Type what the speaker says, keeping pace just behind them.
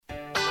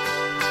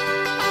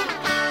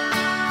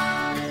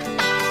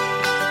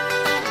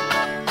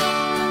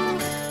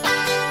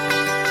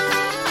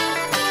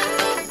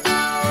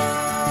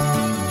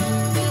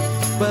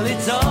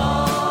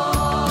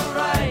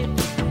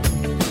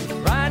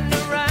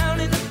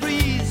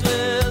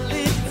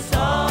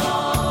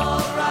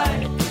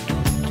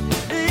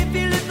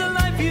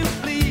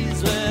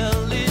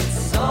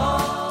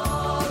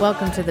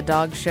Welcome to the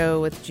Dog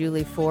Show with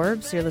Julie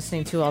Forbes. You're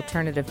listening to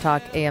Alternative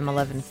Talk AM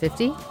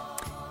 1150.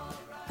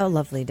 A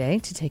lovely day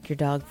to take your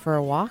dog for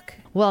a walk.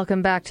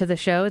 Welcome back to the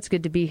show. It's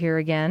good to be here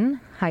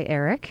again. Hi,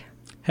 Eric.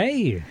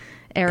 Hey.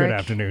 Eric. Good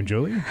afternoon,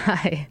 Julie.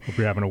 Hi. Hope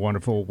you're having a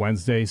wonderful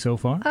Wednesday so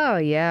far. Oh,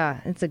 yeah.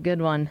 It's a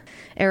good one.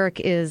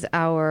 Eric is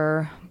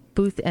our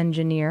booth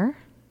engineer.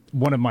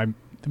 One of my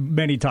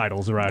many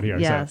titles around here.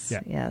 Yes, so,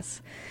 yeah.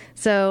 yes.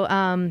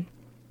 So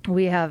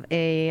we have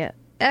a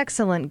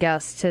excellent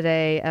guest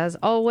today, as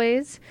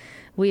always.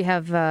 We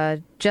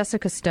have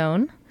Jessica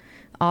Stone,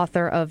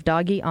 author of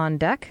Doggy on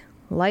Deck,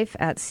 Life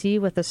at Sea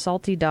with a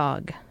Salty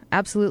Dog.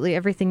 Absolutely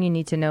everything you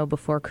need to know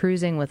before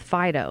cruising with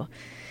Fido.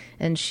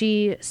 And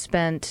she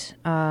spent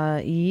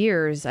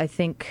years, I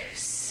think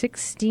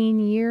 16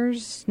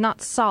 years,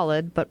 not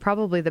solid, but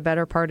probably the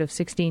better part of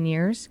 16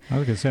 years. I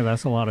was going to say,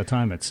 that's a lot of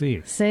time at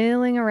sea.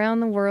 Sailing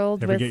around the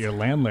world. Never get your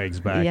land legs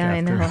back. Yeah,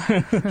 after.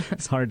 I know.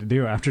 It's hard to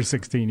do after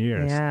 16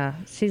 years. Yeah,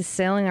 she's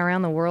sailing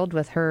around the world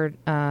with her,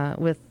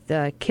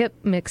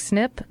 Kip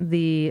McSnip,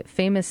 the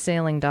famous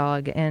sailing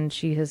dog, and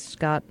she has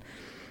got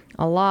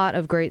a lot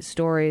of great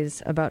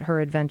stories about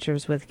her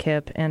adventures with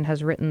Kip and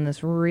has written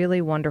this really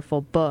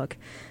wonderful book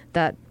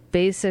that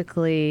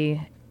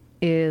basically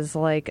is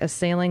like a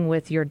sailing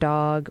with your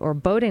dog or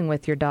boating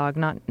with your dog,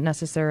 not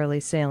necessarily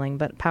sailing,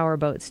 but power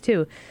boats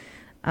too.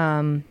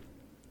 Kind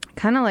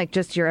of like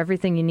just your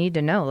everything you need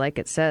to know, like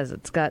it says.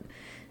 It's got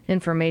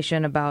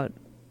information about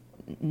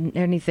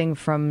anything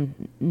from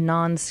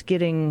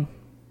non-skidding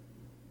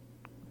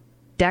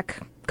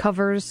deck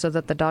covers so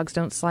that the dogs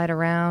don't slide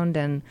around,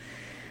 and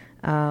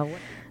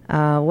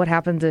what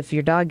happens if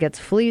your dog gets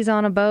fleas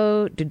on a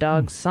boat? Do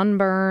dogs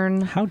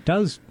sunburn?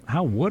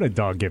 How would a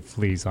dog get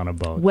fleas on a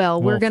boat?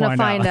 Well, we're going to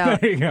find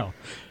out. There you go.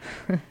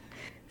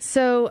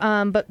 So,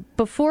 but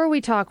before we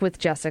talk with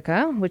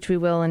Jessica, which we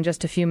will in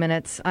just a few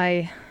minutes,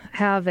 I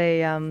have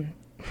I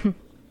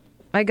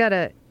got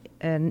a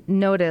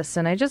notice,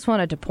 and I just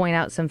wanted to point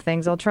out some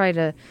things. I'll try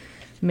to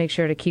make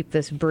sure to keep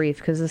this brief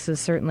because this is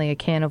certainly a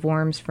can of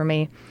worms for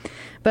me.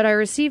 But I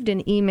received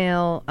an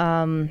email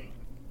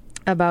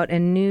about a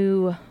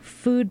new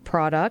food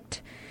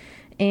product,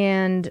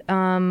 and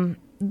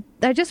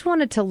I just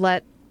wanted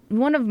to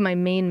one of my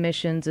main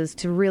missions is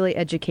to really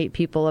educate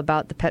people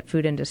about the pet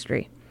food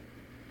industry,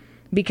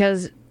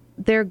 because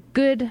they're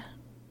good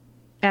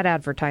at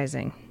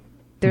advertising.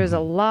 There's a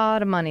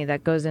lot of money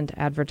that goes into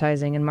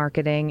advertising and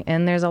marketing,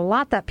 and there's a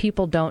lot that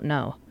people don't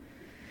know.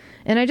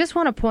 And I just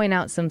want to point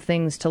out some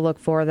things to look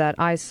for that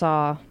I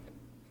saw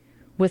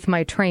with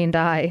my trained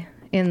eye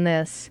in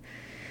this,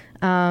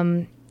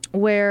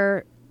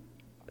 where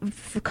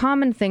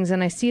common things,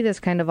 and I see this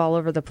kind of all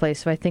over the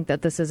place, so I think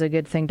that this is a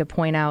good thing to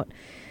point out,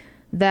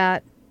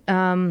 that,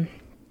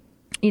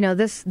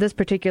 this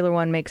particular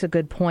one makes a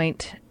good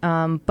point,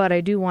 but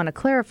I do want to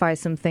clarify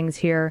some things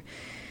here.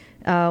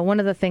 One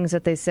of the things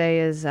that they say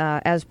is,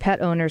 as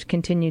pet owners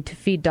continue to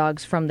feed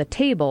dogs from the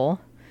table,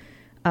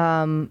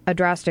 a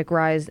drastic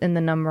rise in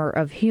the number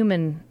of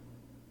human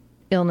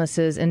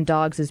illnesses in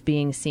dogs is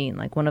being seen.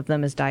 Like one of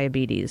them is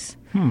diabetes.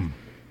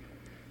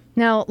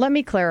 Now, let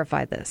me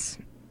clarify this.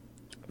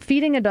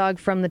 Feeding a dog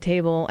from the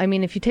table, I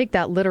mean, if you take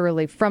that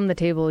literally from the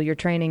table, you're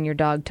training your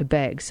dog to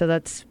beg. So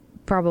that's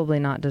probably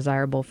not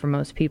desirable for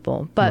most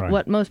people. But Right.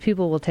 What most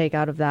people will take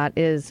out of that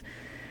is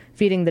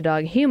feeding the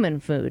dog human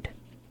food.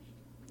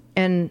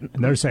 And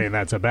they're saying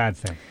that's a bad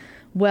thing.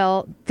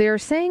 Well, they're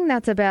saying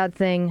that's a bad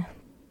thing.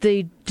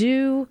 They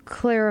do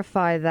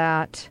clarify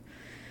that,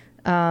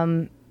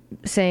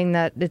 saying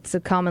that it's a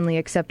commonly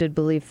accepted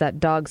belief that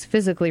dogs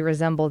physically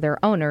resemble their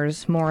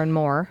owners more and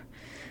more.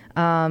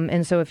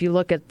 And so if you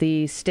look at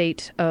the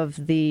state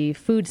of the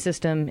food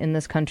system in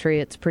this country,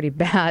 it's pretty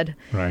bad.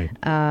 Right.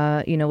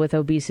 With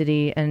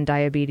obesity and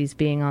diabetes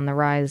being on the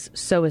rise,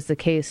 so is the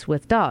case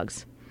with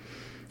dogs.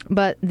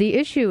 But the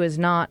issue is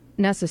not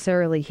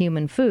necessarily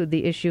human food.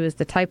 The issue is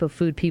the type of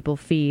food people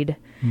feed.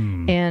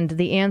 And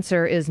the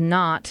answer is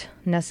not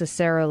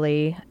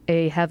necessarily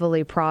a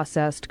heavily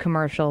processed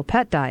commercial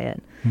pet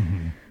diet.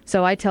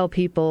 So I tell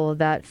people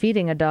that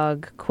feeding a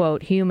dog,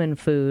 quote, human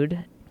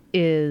food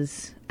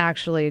is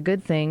actually a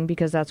good thing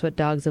because that's what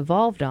dogs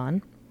evolved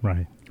on.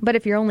 Right. But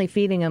if you're only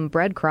feeding them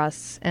bread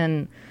crusts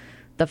and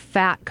the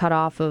fat cut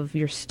off of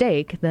your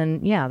steak,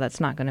 then yeah, that's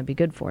not going to be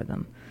good for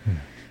them.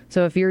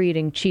 So if you're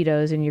eating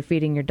Cheetos and you're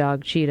feeding your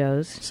dog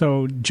Cheetos.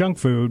 So junk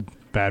food,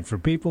 bad for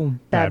people,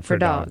 bad for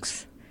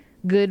dogs.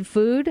 Good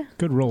food.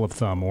 Good rule of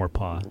thumb or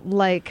paw.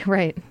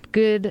 Right.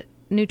 Good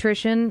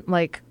nutrition,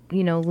 like,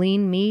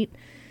 lean meat,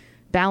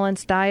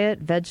 balanced diet,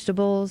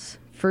 vegetables,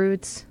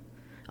 fruits.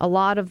 A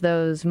lot of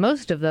those,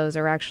 most of those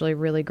are actually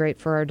really great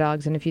for our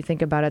dogs. And if you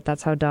think about it,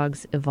 that's how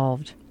dogs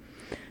evolved.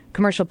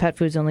 Commercial pet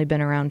food's only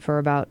been around for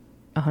about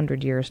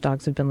 100 years.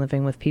 Dogs have been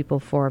living with people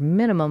for a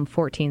minimum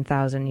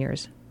 14,000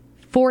 years.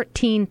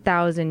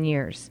 14,000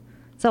 years.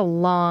 It's a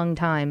long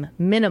time,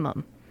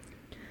 minimum.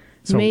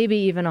 So, maybe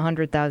even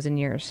 100,000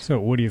 years. So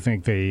what do you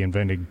think? They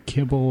invented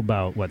kibble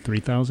about,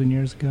 3,000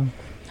 years ago?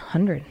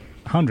 100.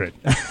 100.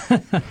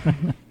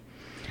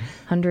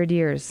 100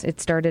 years. It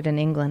started in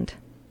England.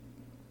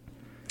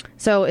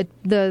 So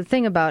the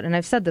thing about, and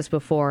I've said this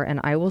before, and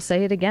I will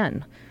say it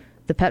again,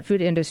 the pet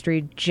food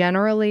industry,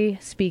 generally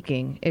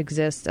speaking,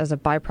 exists as a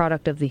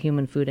byproduct of the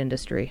human food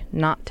industry,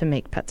 not to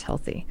make pets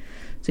healthy.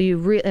 So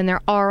and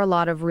there are a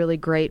lot of really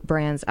great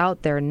brands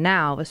out there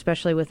now,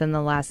 especially within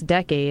the last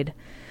decade,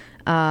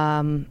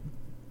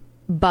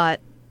 but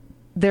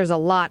there's a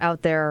lot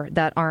out there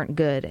that aren't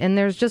good. And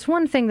there's just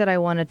one thing that I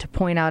wanted to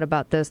point out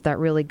about this that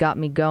really got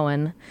me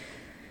going,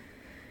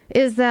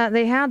 is that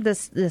they had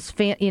this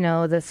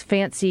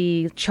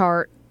fancy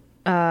chart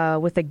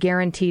with a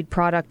guaranteed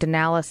product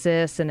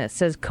analysis, and it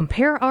says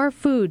compare our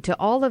food to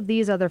all of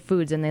these other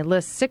foods, and they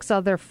list 6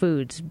 other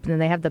foods,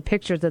 and they have the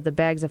pictures of the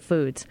bags of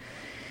foods.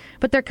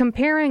 But they're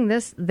comparing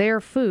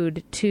their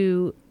food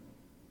to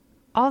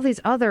all these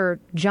other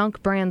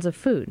junk brands of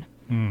food.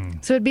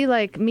 So it'd be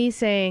like me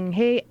saying,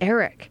 hey,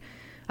 Eric,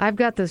 I've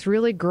got this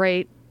really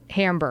great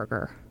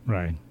hamburger.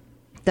 Right.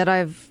 That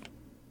I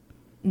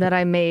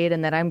made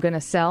and that I'm going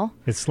to sell.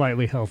 It's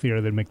slightly healthier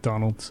than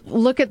McDonald's.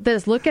 Look at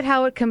this. Look at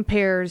how it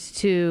compares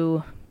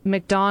to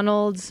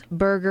McDonald's,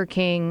 Burger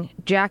King,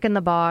 Jack in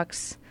the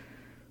Box.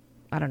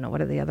 I don't know. What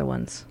are the other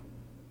ones?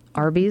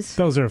 Arby's?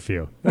 Those are a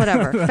few.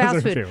 Whatever. Those Fast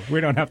are food. A few. We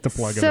don't have to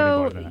plug them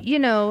anymore than that.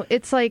 So,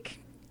 it's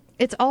like,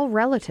 it's all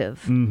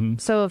relative. Mm-hmm.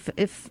 So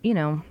if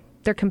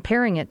they're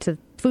comparing it to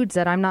foods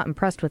that I'm not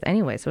impressed with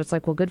anyway. So it's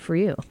like, well, good for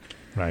you.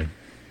 Right.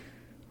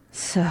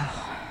 So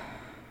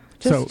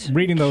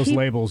reading those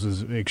labels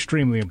is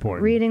extremely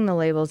important. Reading the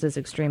labels is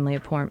extremely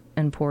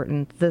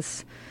important.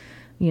 This,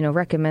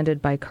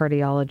 recommended by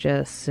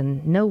cardiologists,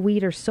 and no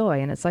wheat or soy.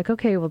 And it's like,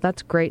 okay, well,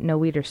 that's great, no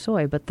wheat or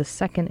soy, but the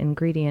second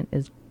ingredient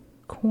is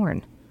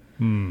corn.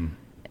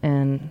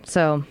 And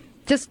so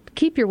just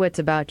keep your wits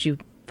about you,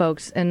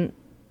 folks, and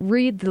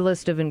read the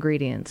list of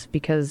ingredients,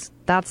 because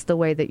that's the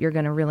way that you're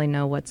going to really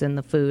know what's in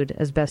the food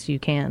as best you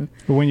can.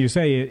 But when you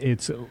say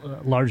it's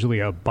largely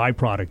a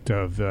byproduct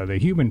of the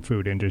human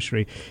food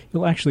industry,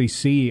 you'll actually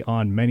see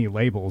on many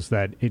labels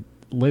that it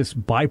lists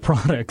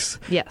byproducts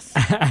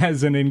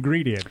as an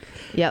ingredient.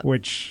 Yep.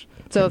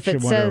 So if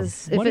it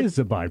says... What is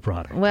a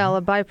byproduct? Well,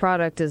 a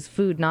byproduct is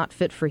food not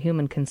fit for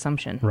human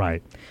consumption.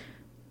 Right.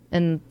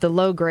 And the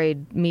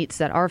low-grade meats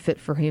that are fit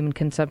for human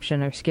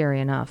consumption are scary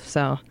enough,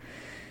 so...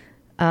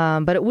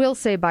 but it will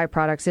say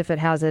byproducts if it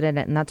has it in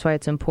it, and that's why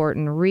it's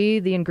important.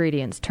 Read the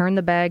ingredients. Turn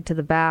the bag to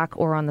the back,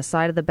 or on the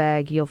side of the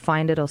bag, you'll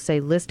find it'll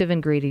say list of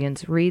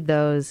ingredients. Read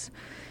those,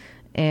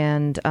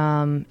 and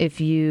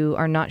if you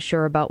are not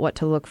sure about what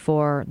to look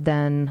for,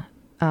 then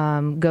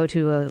go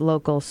to a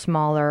local,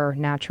 smaller,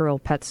 natural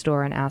pet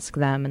store and ask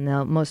them,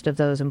 and most of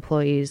those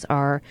employees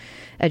are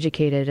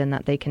educated in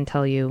that they can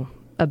tell you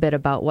a bit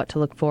about what to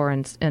look for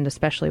and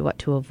especially what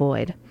to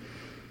avoid.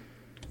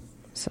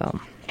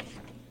 So...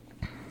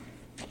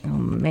 Oh,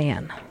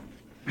 man.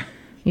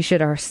 You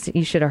should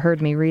have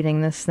heard me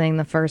reading this thing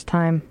the first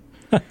time.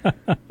 What?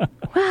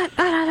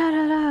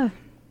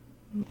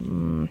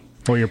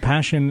 Well, you're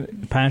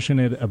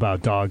passionate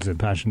about dogs and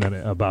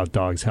passionate about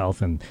dogs'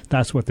 health, and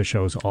that's what the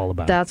show's all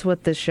about. That's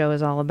what this show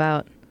is all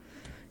about.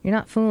 You're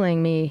not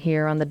fooling me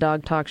here on the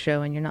Dog Talk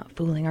Show, and you're not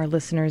fooling our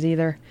listeners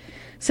either.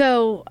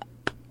 So,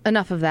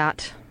 enough of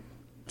that.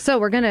 So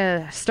we're going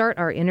to start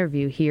our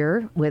interview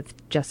here with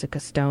Jessica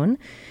Stone.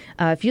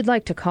 If you'd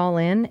like to call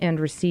in and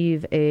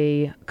receive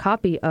a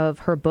copy of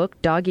her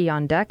book, Doggy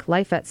on Deck,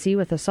 Life at Sea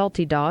with a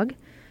Salty Dog,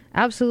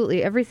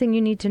 absolutely everything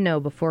you need to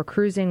know before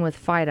cruising with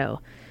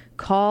Fido,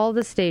 call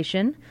the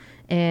station,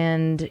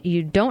 and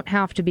you don't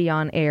have to be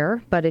on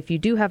air, but if you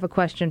do have a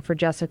question for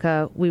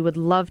Jessica, we would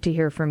love to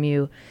hear from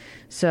you.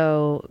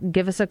 So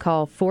give us a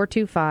call,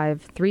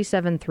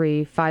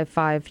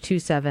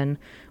 425-373-5527,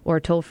 or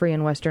toll free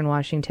in Western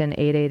Washington,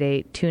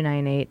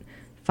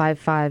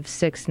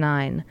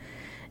 888-298-5569.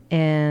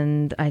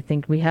 And I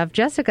think we have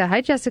Jessica. Hi,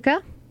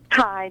 Jessica.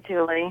 Hi,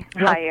 Julie.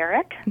 Hi,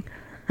 Eric.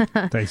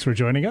 Thanks for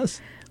joining us.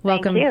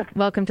 Welcome. Thank you.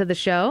 Welcome to the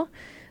show.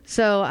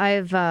 So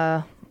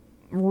I've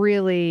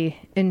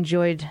really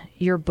enjoyed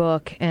your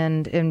book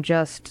and am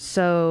just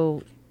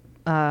so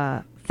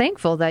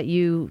thankful that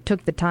you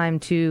took the time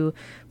to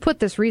put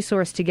this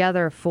resource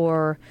together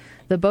for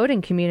the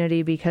boating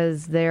community,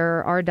 because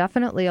there are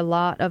definitely a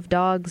lot of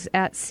dogs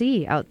at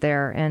sea out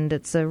there, and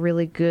it's a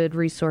really good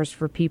resource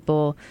for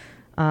people.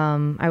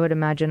 I would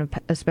imagine,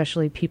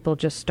 especially people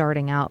just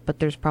starting out, but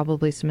there's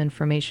probably some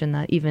information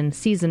that even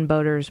seasoned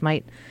boaters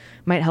might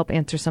help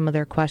answer some of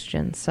their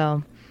questions.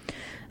 So,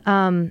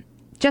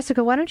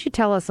 Jessica, why don't you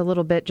tell us a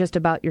little bit just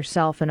about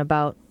yourself and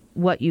about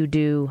what you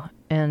do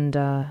and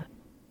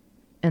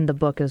the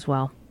book as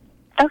well?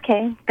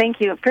 Okay,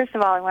 thank you. First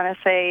of all, I want to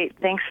say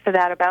thanks for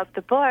that about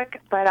the book,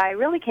 but I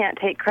really can't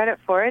take credit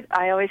for it.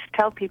 I always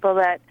tell people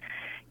that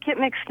Kit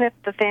McSnipp,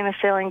 the famous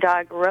sailing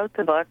dog, wrote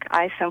the book.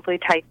 I simply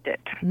typed it.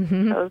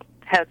 Mm-hmm. So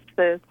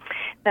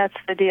that's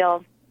the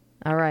deal.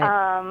 All right.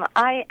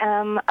 I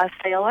am a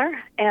sailor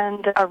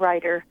and a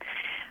writer.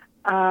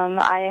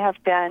 I have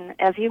been,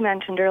 as you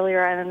mentioned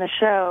earlier on in the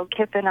show,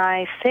 Kip and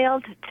I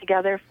sailed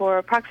together for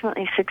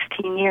approximately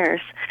 16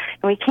 years.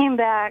 And we came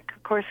back,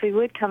 of course, we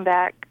would come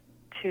back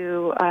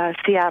to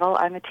Seattle.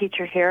 I'm a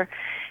teacher here.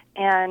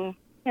 and,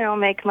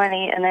 make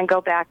money and then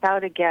go back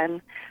out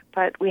again.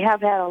 But we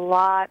have had a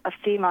lot of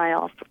sea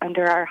miles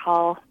under our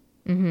hull.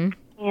 Mm-hmm.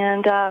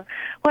 And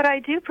what I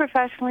do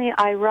professionally,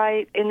 I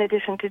write, in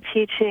addition to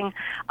teaching,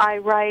 I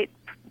write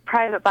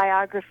private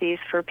biographies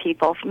for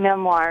people,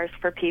 memoirs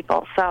for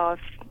people. So if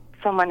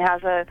someone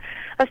has a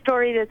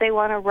story that they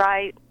want to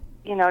write,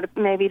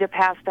 maybe to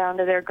pass down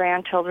to their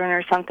grandchildren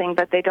or something,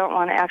 but they don't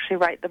want to actually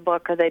write the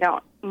book, or they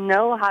don't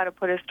know how to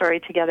put a story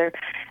together,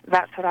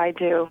 that's what I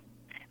do.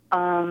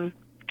 Yeah.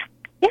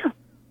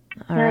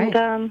 All right.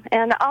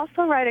 And I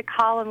also write a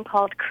column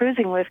called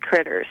Cruising with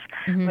Critters,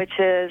 mm-hmm. which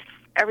is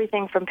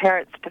everything from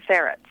parrots to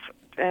ferrets,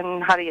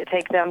 and how do you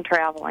take them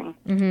traveling.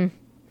 Mm-hmm.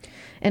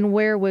 And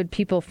where would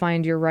people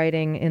find your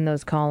writing in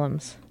those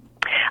columns?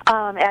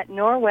 At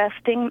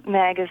Norwesting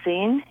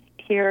Magazine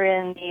here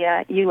in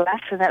the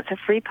U.S., and that's a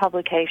free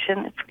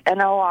publication. It's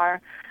NOR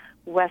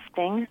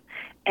Westing.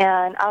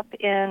 And up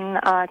in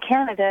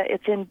Canada,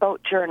 it's in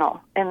Boat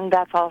Journal, and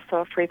that's also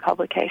a free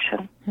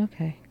publication.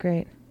 Okay,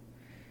 great.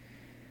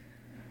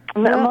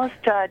 Most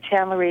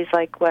chandleries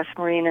like West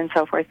Marine and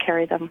so forth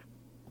carry them.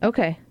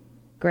 Okay.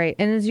 Great.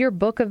 And is your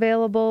book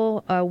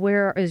available?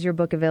 Where is your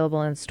book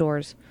available in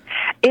stores?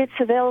 It's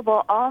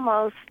available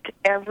almost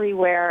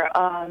everywhere.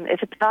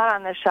 If it's not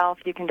on the shelf,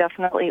 you can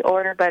definitely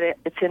order, but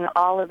it's in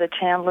all of the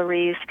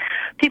chandleries.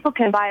 People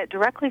can buy it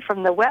directly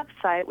from the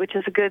website, which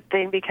is a good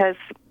thing because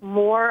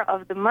more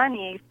of the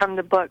money from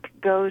the book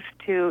goes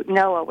to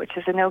NOAA, which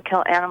is a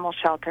no-kill animal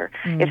shelter,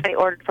 if they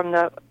ordered from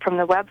the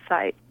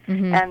website.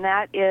 Mm-hmm. And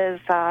that is,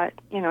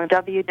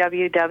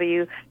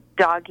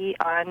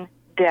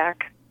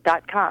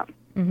 www.doggyondeck.com.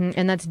 Mm-hmm.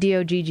 And that's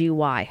Doggy.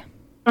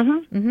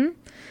 Mm-hmm. Mm-hmm.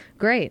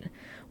 Great.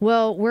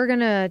 Well, we're going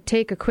to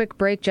take a quick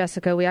break,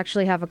 Jessica. We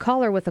actually have a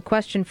caller with a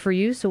question for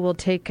you, so we'll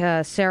take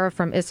Sarah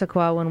from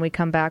Issaquah when we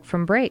come back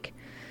from break.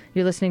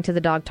 You're listening to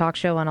the Dog Talk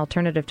Show on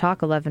Alternative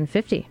Talk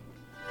 1150.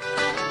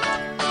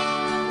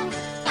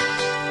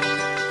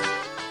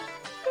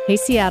 Hey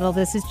Seattle,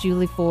 this is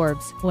Julie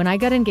Forbes. When I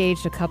got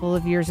engaged a couple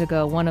of years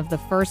ago, one of the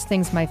first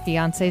things my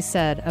fiancé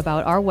said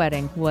about our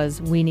wedding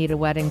was, "We need a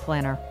wedding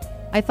planner."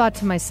 I thought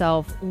to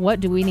myself, what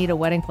do we need a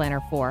wedding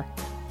planner for?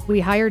 We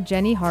hired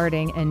Jenny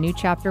Harding and New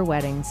Chapter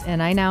Weddings,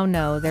 and I now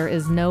know there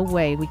is no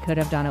way we could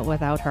have done it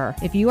without her.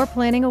 If you are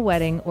planning a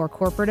wedding or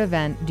corporate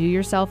event, do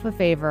yourself a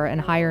favor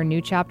and hire New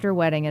Chapter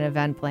Wedding and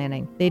Event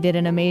Planning. They did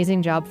an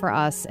amazing job for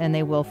us, and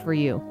they will for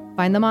you.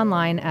 Find them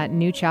online at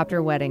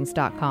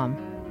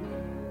newchapterweddings.com.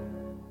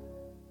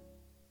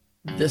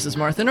 This is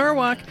Martha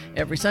Norwalk.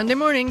 Every Sunday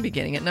morning,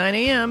 beginning at 9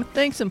 a.m.,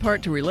 thanks in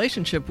part to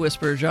relationship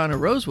whisperer Jonna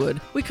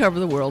Rosewood, we cover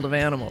the world of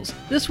animals.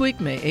 This week,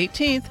 May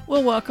 18th,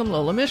 we'll welcome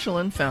Lola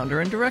Michelin, founder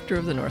and director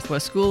of the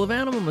Northwest School of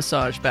Animal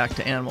Massage, back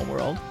to Animal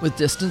World. With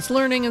distance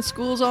learning in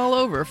schools all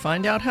over,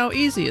 find out how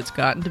easy it's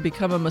gotten to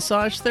become a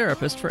massage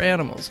therapist for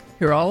animals.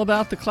 Hear all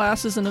about the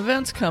classes and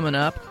events coming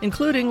up,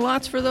 including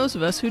lots for those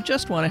of us who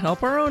just want to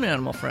help our own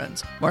animal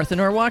friends. Martha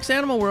Norwalk's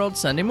Animal World,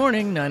 Sunday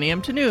morning, 9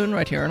 a.m. to noon,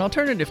 right here on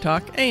Alternative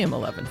Talk, AM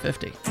 1150.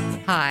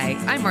 Hi,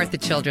 I'm Martha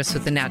Childress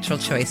with the Natural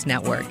Choice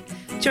Network.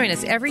 Join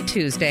us every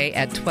Tuesday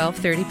at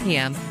 12:30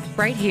 p.m.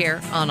 right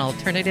here on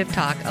Alternative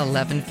Talk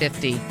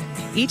 1150.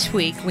 Each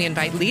week, we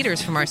invite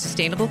leaders from our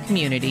sustainable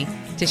community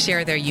to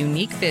share their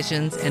unique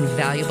visions and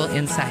valuable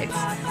insights.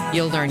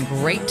 You'll learn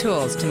great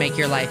tools to make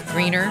your life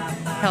greener,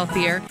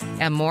 healthier,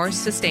 and more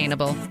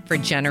sustainable for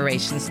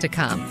generations to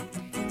come.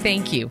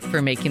 Thank you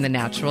for making the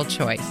natural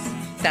choice.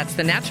 That's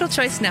the Natural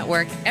Choice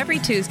Network every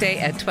Tuesday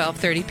at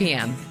 12:30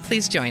 p.m.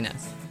 Please join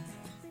us.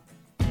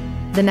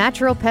 The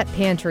Natural Pet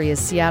Pantry is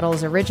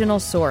Seattle's original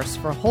source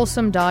for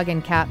wholesome dog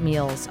and cat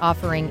meals,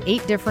 offering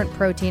 8 different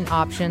protein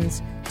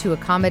options to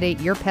accommodate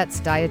your pet's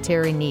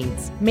dietary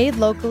needs. Made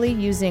locally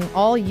using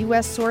all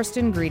U.S.-sourced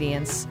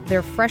ingredients,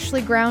 their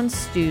freshly ground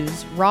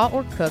stews, raw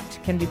or cooked,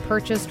 can be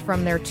purchased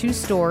from their 2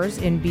 stores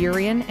in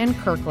Burien and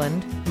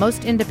Kirkland,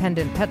 most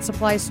independent pet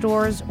supply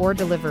stores, or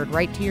delivered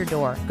right to your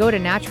door. Go to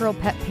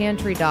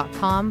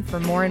naturalpetpantry.com for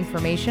more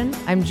information.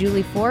 I'm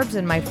Julie Forbes,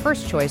 and my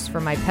first choice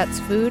for my pet's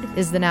food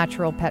is the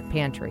Natural Pet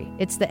Pantry.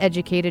 It's the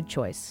educated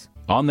choice.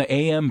 On the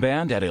AM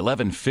band at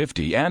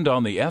 1150 and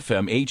on the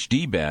FM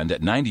HD band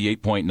at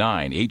 98.9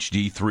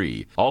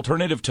 HD3.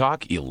 Alternative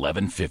Talk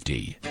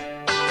 1150.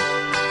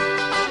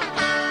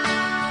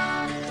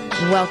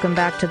 Welcome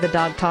back to the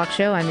Dog Talk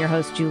Show. I'm your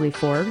host, Julie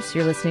Forbes.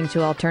 You're listening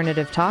to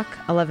Alternative Talk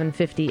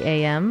 1150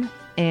 AM.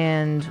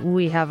 And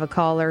we have a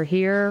caller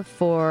here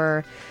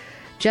for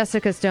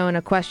Jessica Stone.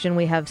 A question.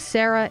 We have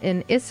Sarah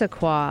in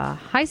Issaquah.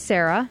 Hi,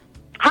 Sarah.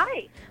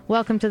 Hi.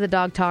 Welcome to the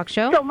Dog Talk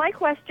Show. So my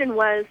question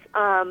was,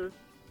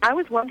 I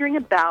was wondering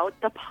about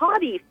the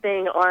potty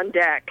thing on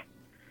deck.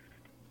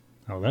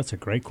 Oh, that's a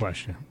great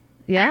question.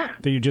 Yeah?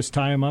 Do you just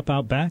tie them up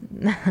out back?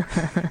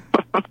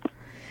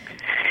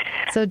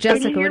 So,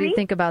 Jessica, what do you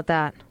think about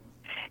that?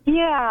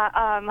 Yeah.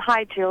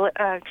 Hi,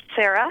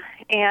 Sarah.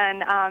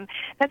 And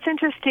that's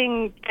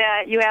interesting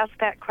that you asked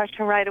that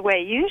question right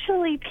away.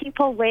 Usually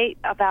people wait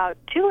about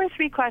 2 or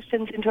 3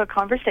 questions into a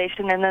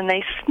conversation, and then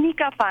they sneak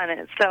up on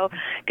it. So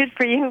good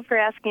for you for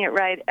asking it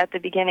right at the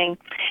beginning.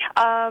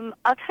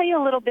 I'll tell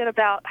you a little bit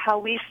about how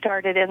we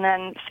started and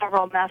then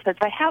several methods.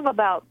 I have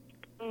about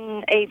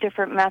 8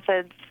 different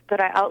methods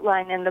that I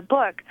outline in the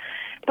book.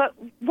 But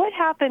what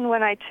happened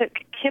when I took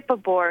Kip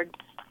aboard,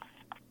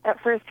 at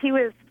first he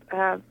was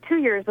 2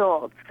 years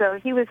old, so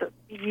he was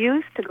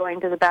used to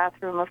going to the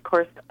bathroom, of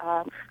course,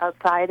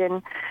 outside,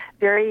 and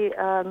very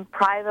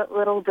private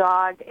little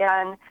dog,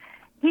 and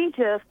he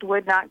just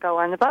would not go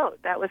on the boat.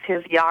 That was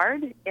his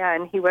yard,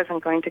 and he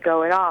wasn't going to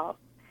go at all.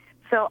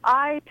 So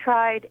I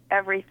tried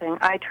everything.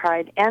 I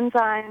tried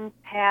enzyme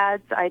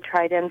pads, I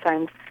tried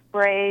enzyme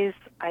sprays,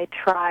 I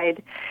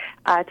tried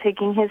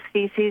taking his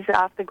feces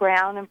off the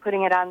ground and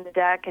putting it on the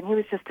deck, and he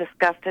was just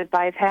disgusted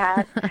by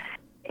that.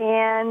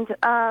 And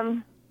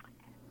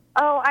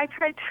I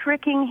tried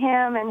tricking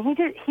him, and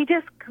he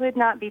just could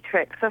not be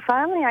tricked. So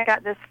finally I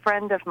got this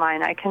friend of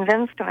mine. I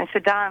convinced him. I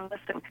said, Don,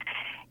 listen,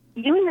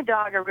 you and the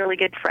dog are really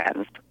good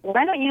friends.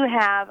 Why don't you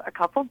have a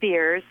couple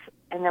beers,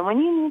 and then when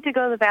you need to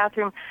go to the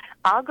bathroom,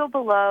 I'll go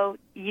below,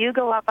 you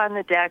go up on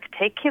the deck,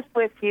 take Kip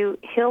with you,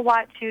 he'll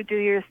watch you do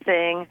your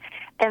thing,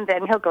 and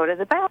then he'll go to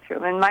the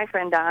bathroom. And my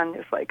friend Don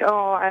is like,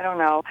 I don't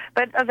know.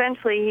 But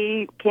eventually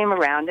he came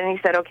around, and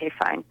he said, okay,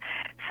 fine.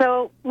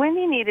 So when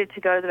he needed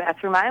to go to the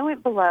bathroom, I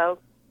went below,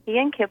 he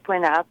and Kip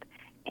went up,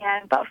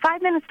 and about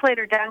 5 minutes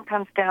later, Don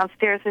comes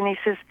downstairs, and he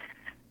says,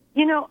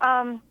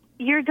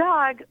 your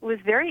dog was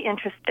very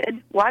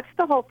interested, watched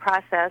the whole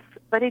process,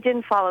 but he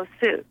didn't follow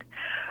suit.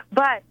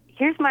 But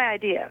here's my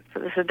idea. So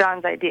this is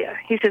Don's idea.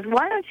 He says,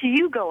 why don't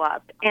you go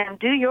up and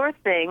do your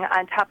thing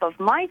on top of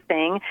my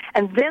thing,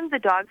 and then the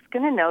dog's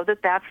going to know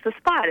that that's the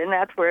spot, and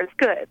that's where it's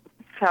good.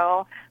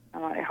 So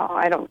I'm like,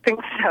 I don't think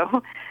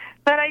so.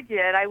 But I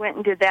did. I went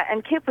and did that,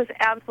 and Kip was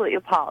absolutely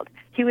appalled.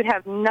 He would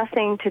have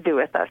nothing to do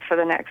with us for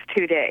the next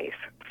 2 days.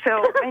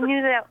 So I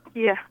knew that,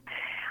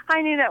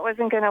 I knew that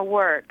wasn't going to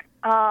work.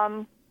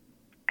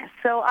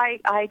 So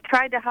I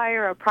tried to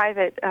hire a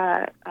private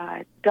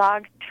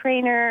dog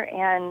trainer,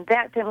 and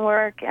that didn't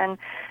work. And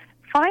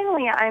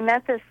finally, I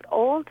met this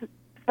old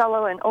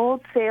fellow, an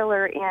old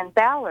sailor in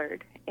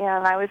Ballard,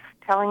 and I was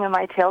telling him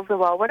my tales of,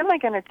 well, what am I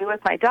going to do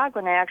with my dog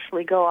when I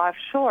actually go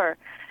offshore?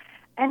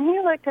 And he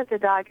looked at the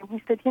dog, and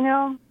he said,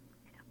 why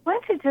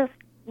don't you just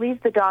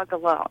leave the dog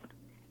alone,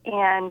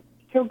 and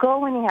he'll go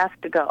when he has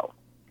to go.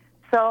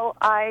 So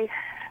I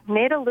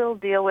made a little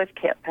deal with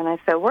Kip, and I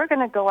said, we're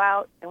going to go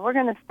out, and we're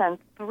going to spend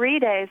 3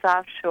 days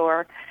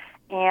offshore,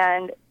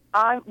 and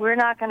we're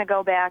not going to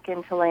go back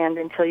into land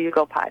until you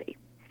go potty.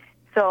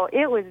 So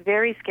it was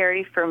very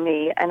scary for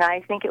me, and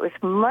I think it was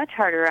much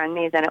harder on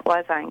me than it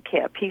was on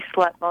Kip. He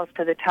slept most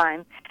of the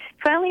time.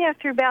 Finally,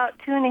 after about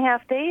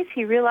 2.5 days,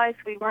 he realized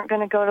we weren't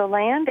going to go to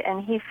land,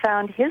 and he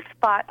found his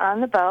spot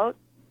on the boat,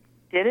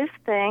 did his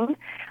thing.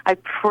 I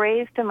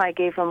praised him. I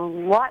gave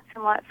him lots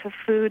and lots of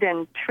food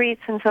and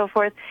treats and so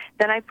forth.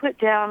 Then I put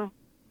down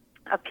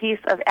a piece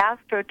of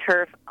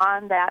AstroTurf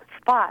on that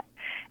spot.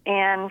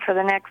 And for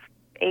the next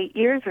 8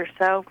 years or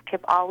so,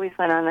 Kip always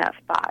went on that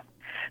spot.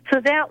 So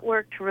that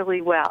worked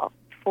really well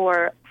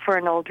for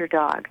an older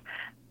dog.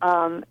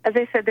 As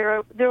I said, there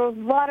are a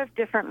lot of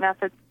different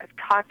methods. I've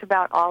talked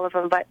about all of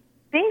them. But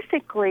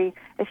basically,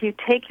 if you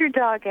take your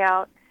dog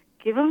out,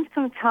 give them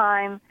some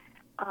time,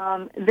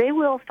 they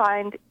will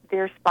find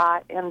their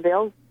spot, and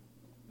they'll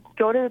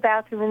go to the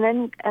bathroom,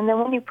 and then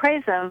when you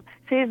praise them,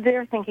 see,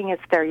 they're thinking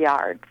it's their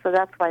yard, so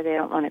that's why they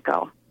don't want to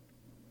go.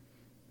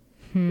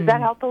 Does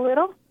that help a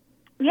little?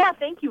 Yeah,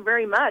 thank you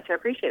very much. I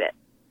appreciate it.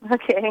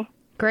 Okay.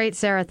 Great,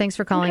 Sarah. Thanks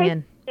for calling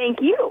in.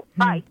 Thank you.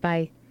 Bye.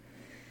 Bye.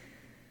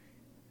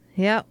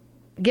 Yep.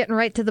 Getting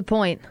right to the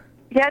point.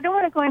 Yeah, I don't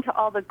want to go into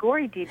all the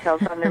gory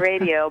details on the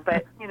radio,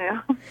 but,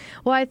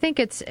 Well, I think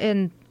is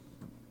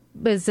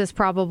this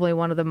probably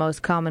one of the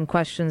most common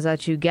questions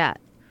that you get?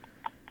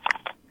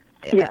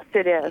 Yes,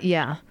 it is.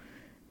 Yeah.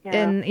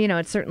 And,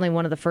 it's certainly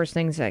one of the first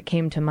things that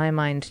came to my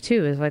mind,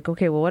 too, is like,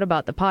 okay, well, what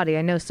about the potty?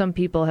 I know some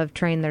people have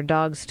trained their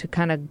dogs to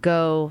kind of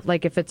go,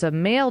 like if it's a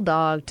male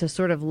dog, to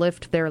sort of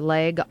lift their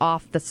leg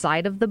off the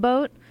side of the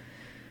boat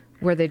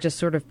where they just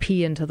sort of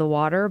pee into the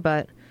water.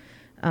 But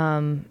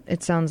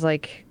it sounds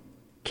like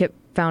Kip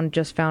found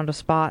a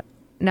spot.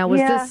 Now,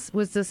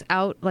 was this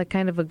out, like,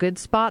 kind of a good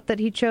spot that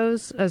he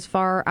chose, as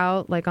far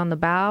out, like, on the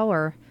bow,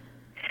 or?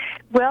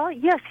 Well,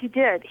 yes, he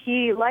did.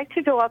 He liked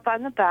to go up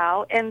on the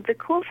bow, and the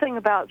cool thing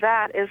about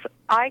that is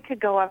I could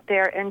go up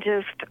there and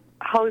just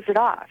hose it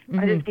off. Mm-hmm.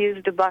 I just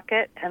used a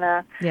bucket and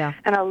a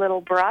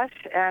little brush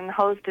and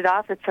hosed it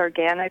off. It's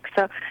organic.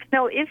 So,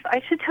 no,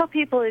 I should tell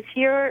people, if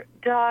your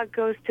dog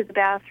goes to the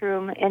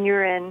bathroom and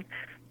you're in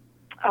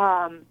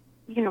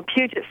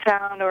Puget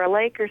Sound or a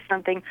lake or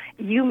something,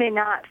 you may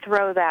not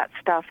throw that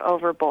stuff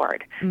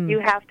overboard. You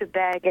have to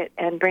bag it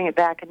and bring it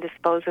back and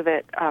dispose of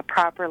it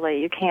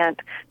properly. You can't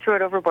throw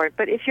it overboard.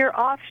 But if you're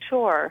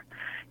offshore,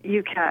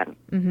 you can.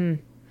 Mm-hmm.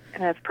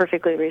 And that's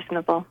perfectly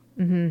reasonable.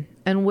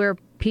 And where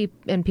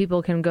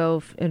people can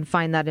go and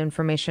find that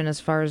information as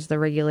far as the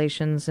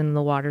regulations in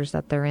the waters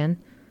that they're in?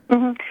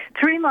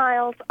 3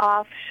 miles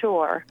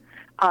offshore.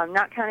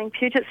 Not counting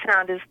Puget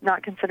Sound is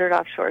not considered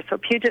offshore. So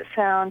Puget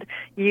Sound,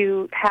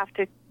 you have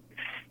to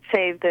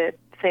save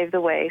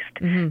the waste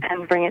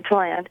and bring it to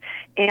land.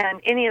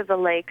 And any of the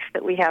lakes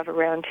that we have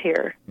around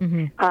here,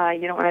 you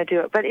don't want to do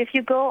it. But if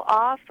you go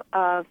off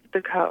of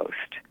the coast,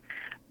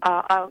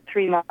 out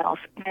 3 miles,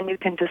 then you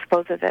can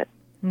dispose of it.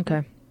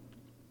 Okay.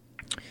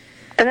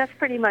 And that's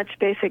pretty much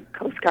basic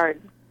Coast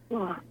Guard.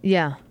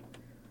 Yeah.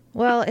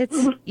 Well,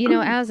 it's,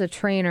 as a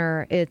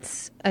trainer,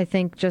 it's, I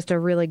think, just a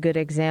really good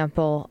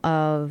example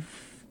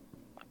of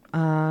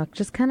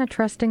just kind of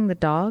trusting the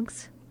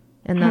dogs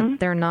and that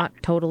they're not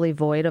totally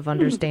void of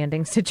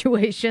understanding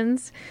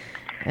situations.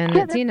 And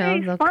it's,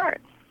 they'll,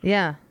 smart.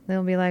 Yeah,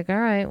 they'll be like, all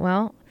right,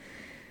 well,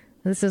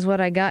 this is what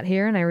I got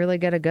here and I really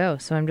got to go.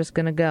 So I'm just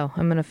going to go.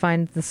 I'm going to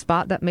find the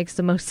spot that makes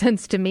the most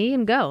sense to me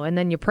and go. And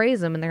then you praise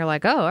them and they're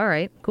like, oh, all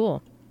right,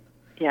 cool.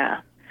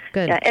 Yeah.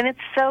 Good. Yeah, and it's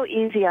so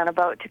easy on a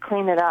boat to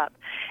clean it up.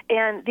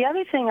 And the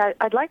other thing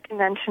I'd like to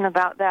mention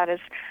about that is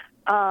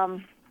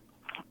some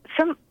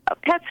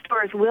pet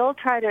stores will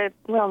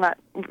not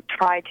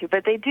try to,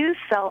 but they do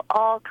sell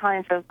all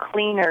kinds of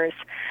cleaners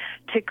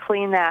to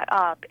clean that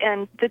up.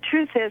 And the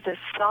truth is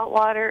salt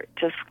water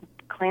just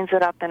cleans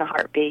it up in a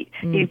heartbeat.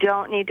 You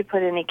don't need to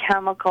put any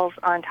chemicals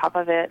on top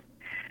of it.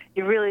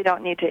 You really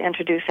don't need to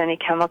introduce any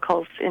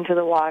chemicals into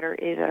the water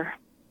either.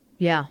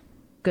 Yeah,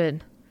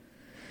 good.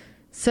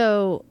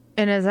 So,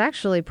 and it's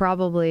actually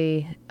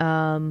probably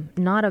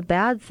not a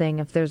bad thing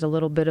if there's a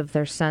little bit of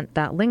their scent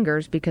that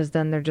lingers, because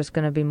then they're just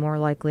going to be more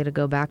likely to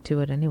go back to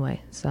it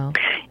anyway. So,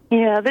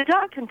 yeah, the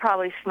dog can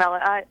probably smell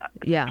it.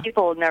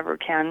 People never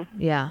can.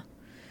 Yeah.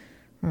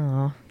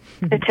 Oh.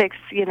 It takes,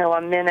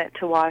 a minute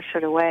to wash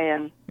it away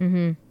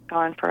and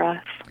gone for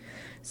us.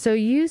 So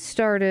you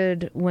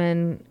started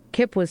when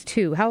Kip was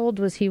 2. How old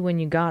was he when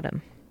you got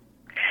him?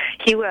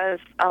 He was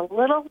a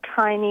little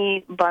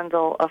tiny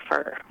bundle of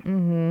fur.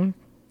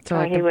 So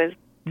like he was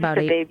about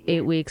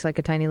 8 weeks, like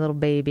a tiny little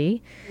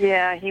baby.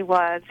 Yeah, he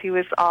was. He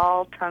was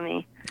all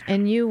tummy.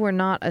 And you were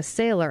not a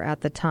sailor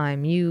at the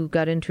time. You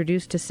got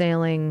introduced to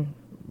sailing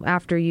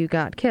after you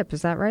got Kip.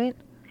 Is that right?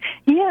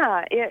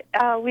 Yeah,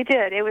 we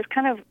did. It was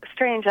kind of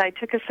strange. I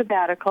took a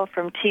sabbatical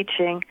from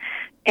teaching,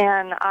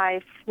 and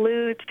I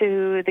flew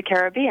to the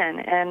Caribbean.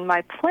 And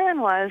my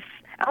plan was,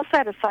 I also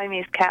had a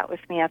Siamese cat with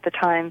me at the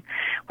time,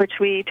 which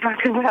we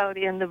talk about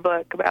in the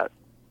book, about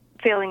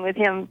sailing with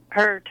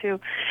her too.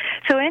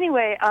 So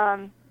anyway,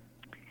 I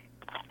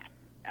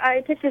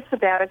took this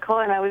sabbatical,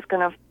 and I was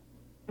going to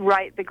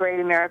write the great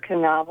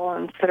American novel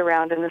and sit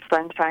around in the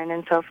sunshine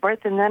and so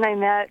forth. And then I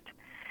met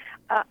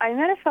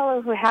a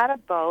fellow who had a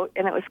boat,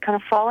 and it was kind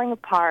of falling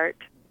apart.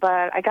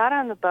 But I got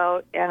on the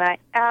boat, and I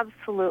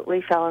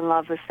absolutely fell in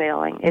love with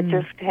sailing. It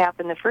just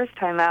happened the first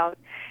time out,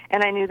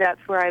 and I knew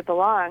that's where I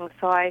belonged.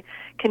 So I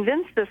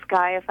convinced this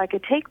guy if I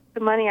could take the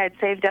money I'd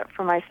saved up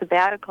for my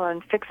sabbatical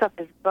and fix up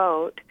his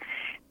boat,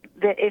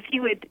 that if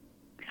he would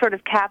sort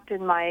of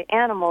captain my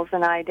animals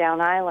and I down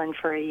island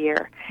for a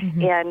year.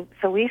 And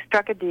so we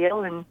struck a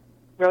deal and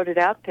wrote it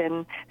up,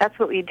 and that's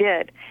what we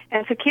did.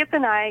 And so Kip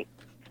and I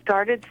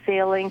started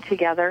sailing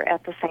together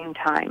at the same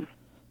time.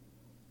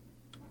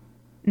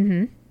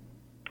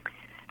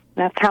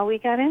 That's how we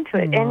got into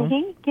it. And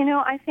he,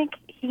 I think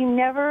he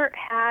never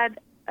had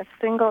a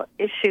single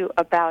issue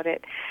about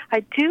it.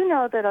 I do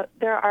know that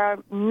there are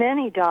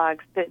many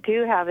dogs that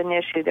do have an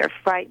issue. They're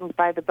frightened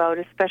by the boat,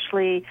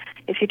 especially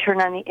if you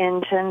turn on the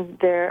engine.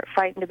 They're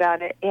frightened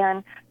about it.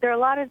 And there are a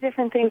lot of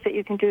different things that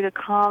you can do to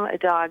calm a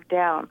dog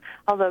down,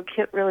 although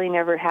Kip really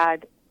never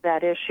had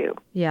that issue.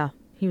 Yeah,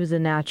 he was a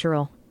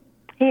natural.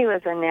 He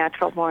was a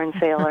natural-born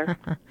sailor.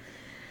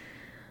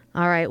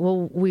 All right,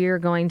 well, we're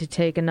going to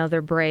take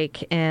another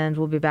break, and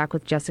we'll be back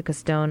with Jessica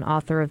Stone,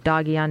 author of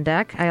Doggy on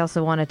Deck. I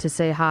also wanted to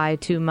say hi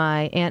to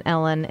my Aunt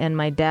Ellen and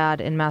my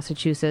dad in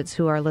Massachusetts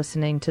who are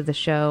listening to the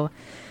show.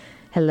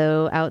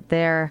 Hello out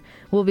there.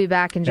 We'll be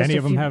back in just Any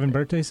of them having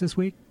birthdays this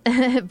week?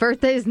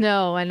 Birthdays?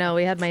 No, I know.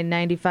 We had my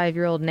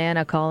 95-year-old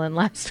Nana call in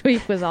last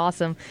week. It was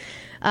awesome.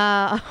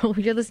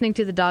 You're listening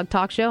to the Dog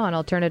Talk Show on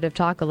Alternative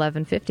Talk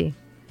 1150.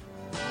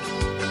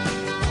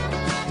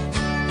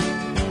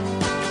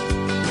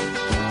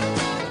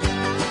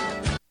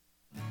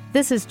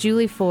 This is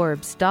Julie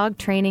Forbes, dog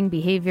training,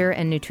 behavior,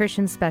 and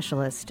nutrition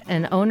specialist,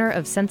 and owner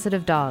of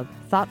Sensitive Dog,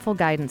 thoughtful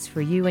guidance for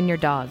you and your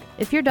dog.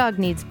 If your dog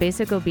needs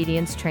basic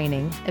obedience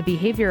training, a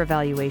behavior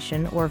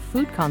evaluation, or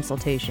food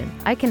consultation,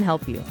 I can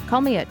help you.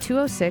 Call me at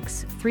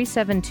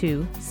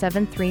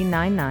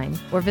 206-372-7399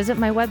 or visit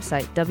my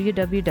website,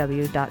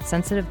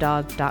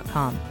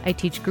 www.sensitivedog.com. I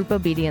teach group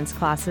obedience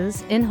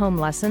classes, in-home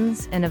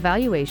lessons, and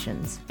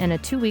evaluations, and a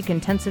 2-week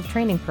intensive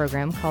training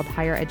program called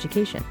Higher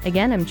Education.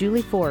 Again, I'm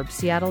Julie Forbes,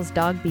 Seattle's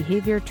dog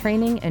behavior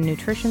training and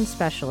nutrition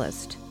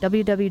specialist.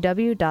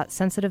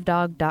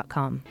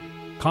 www.sensitivedog.com.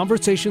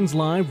 Conversations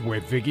Live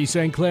with Vicki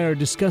St. Clair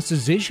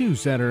discusses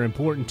issues that are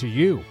important to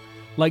you,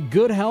 like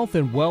good health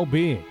and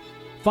well-being,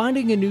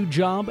 finding a new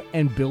job,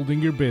 and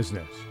building your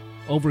business.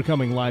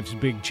 overcoming life's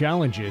big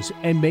challenges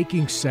and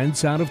making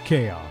sense out of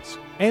chaos,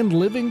 and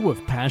living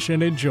with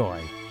passion and joy.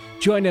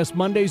 Join us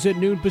Mondays at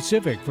noon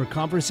Pacific for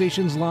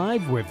Conversations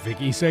Live with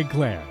Vicki St.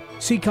 Clair.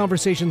 See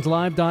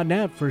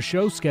conversationslive.net for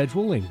show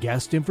schedule and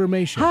guest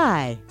information.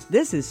 Hi,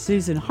 this is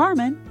Susan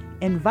Harmon,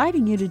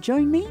 inviting you to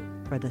join me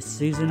for the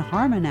Susan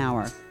Harmon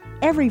Hour,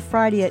 every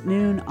Friday at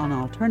noon on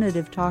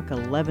Alternative Talk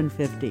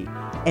 1150.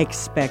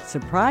 Expect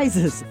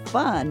surprises,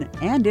 fun,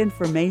 and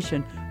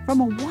information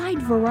from a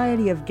wide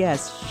variety of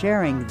guests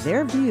sharing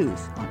their views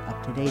on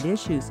up-to-date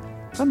issues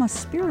from a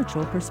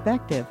spiritual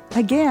perspective.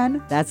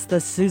 Again, that's the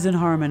Susan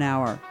Harmon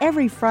Hour,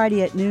 every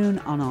Friday at noon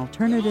on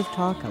Alternative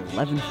Talk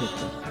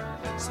 1150.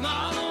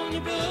 Smile on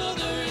your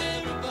brother,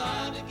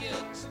 everybody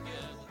gets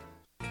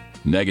together.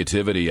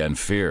 Negativity and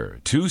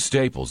fear, two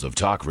staples of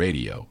talk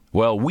radio.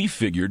 Well, we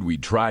figured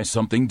we'd try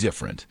something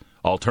different.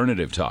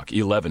 Alternative Talk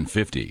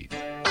 1150.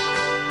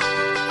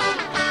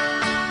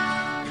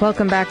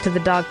 Welcome back to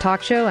the Dog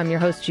Talk Show. I'm your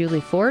host, Julie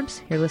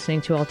Forbes. You're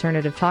listening to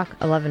Alternative Talk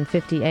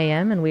 1150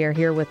 AM, and we are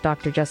here with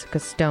Dr. Jessica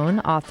Stone,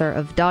 author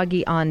of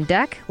Doggy on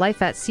Deck,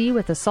 Life at Sea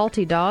with a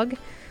Salty Dog.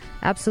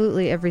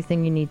 Absolutely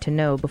everything you need to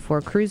know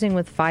before cruising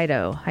with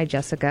Fido. Hi,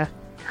 Jessica.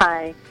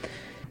 Hi.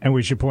 And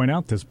we should point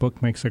out this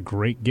book makes a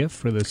great gift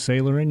for the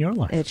sailor in your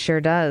life. It sure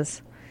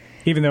does.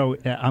 Even though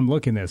I'm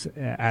looking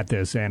at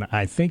this, and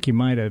I think you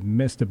might have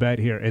missed a bet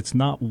here. It's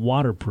not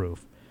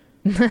waterproof.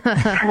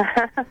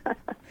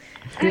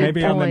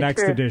 Maybe on the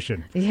next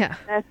edition. Yeah.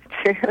 That's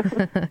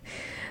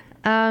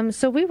true.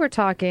 So we were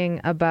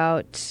talking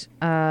about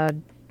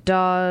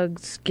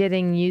dogs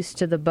getting used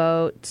to the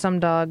boat. Some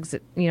dogs,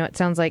 it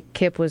sounds like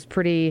Kip was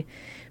pretty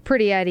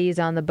at ease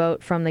on the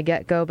boat from the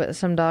get-go, but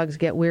some dogs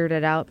get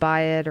weirded out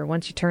by it, or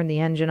once you turn the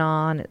engine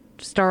on, it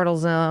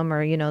startles them,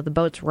 or, the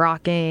boat's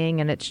rocking,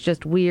 and it's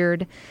just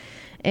weird.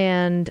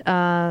 And,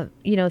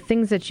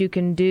 things that you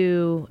can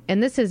do,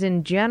 and this is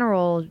in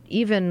general,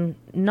 even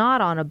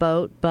not on a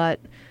boat, but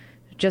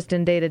just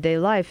in day-to-day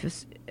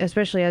life,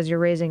 especially as you're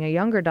raising a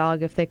younger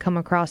dog, if they come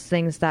across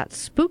things that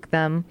spook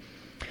them,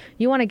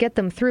 you want to get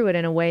them through it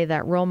in a way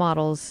that role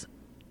models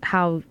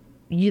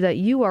that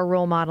you are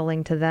role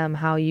modeling to them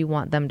how you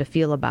want them to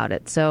feel about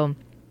it. So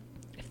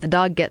if the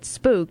dog gets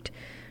spooked,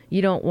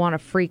 you don't want to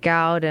freak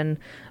out and,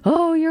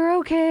 oh, you're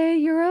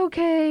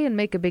okay, and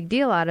make a big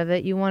deal out of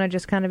it. You want to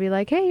just kind of be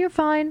like, hey, you're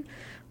fine.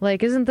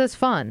 Like, isn't this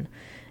fun?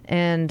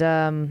 And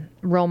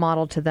role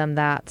model to them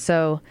that.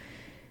 So,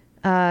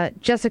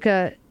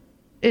 Jessica,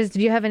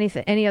 do you have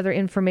any other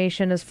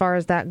information as far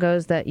as that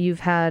goes that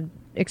you've had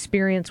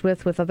experience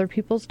with other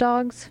people's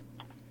dogs?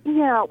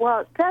 Yeah,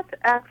 well, that's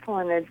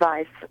excellent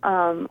advice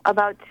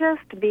about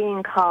just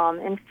being calm.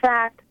 In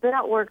fact,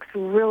 that works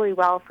really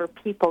well for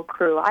people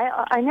crew.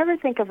 I never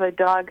think of a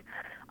dog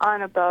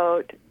on a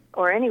boat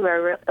or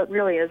anywhere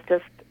really as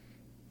just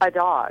a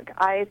dog.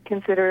 I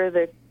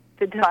consider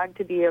the dog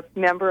to be a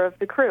member of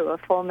the crew, a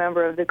full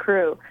member of the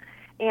crew.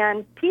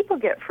 And people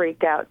get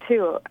freaked out,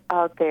 too,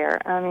 out there.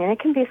 I mean, it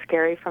can be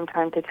scary from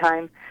time to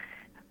time.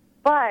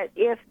 But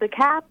if the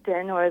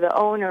captain or the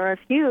owner, if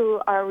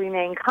you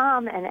remain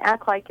calm and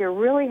act like you're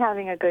really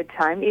having a good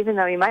time, even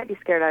though you might be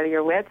scared out of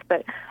your wits,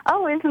 but,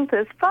 oh, isn't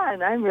this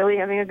fun? I'm really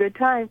having a good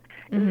time.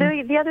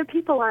 Mm-hmm. The other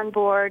people on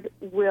board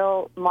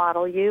will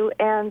model you,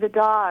 and the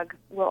dog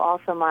will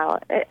also model.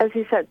 As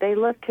you said, they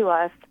look to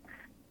us,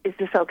 is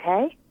this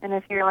okay? And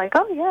if you're like,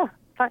 oh, yeah,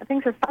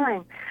 things are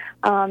fine,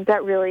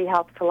 that really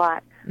helps a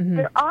lot. Mm-hmm.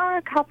 There are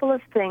a couple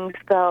of things,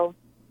 though,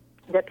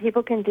 that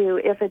people can do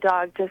if a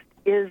dog just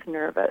is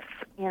nervous,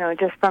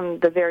 just from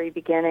the very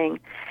beginning.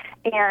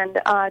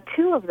 And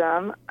two of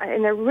them,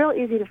 and they're real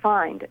easy to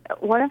find.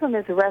 One of them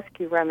is a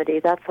rescue remedy.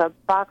 That's a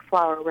box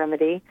flower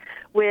remedy,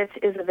 which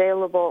is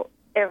available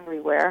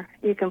everywhere.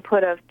 You can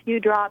put a few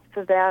drops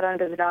of that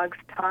under the dog's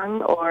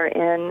tongue or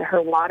in her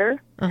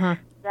water. Uh-huh.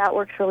 That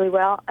works really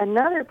well.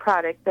 Another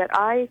product that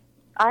I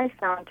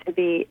found to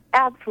be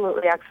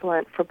absolutely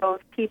excellent for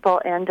both people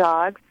and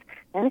dogs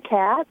and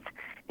cats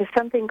is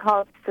something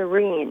called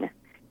Serene.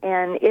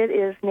 And it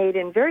is made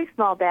in very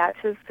small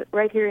batches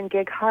right here in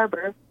Gig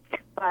Harbor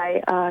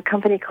by a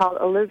company called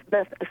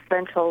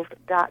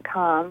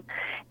ElizabethEssentials.com.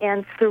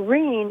 And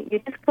Serene, you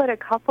just put a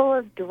couple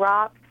of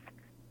drops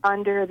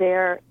under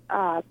their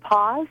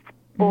paws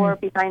or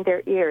behind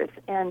their ears,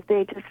 and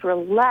they just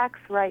relax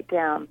right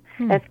down.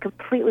 It's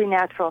completely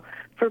natural.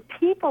 For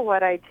people,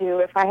 what I do,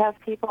 if I have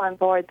people on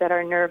board that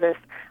are nervous,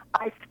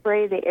 I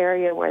spray the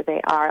area where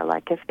they are.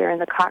 Like if they're in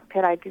the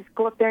cockpit, I just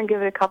go up there and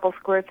give it a couple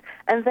squirts,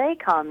 and they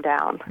calm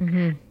down.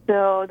 Mm-hmm.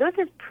 So those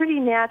are pretty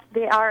natural.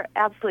 They are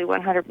absolutely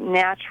 100%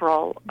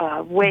 natural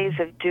ways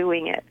of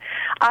doing it.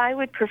 I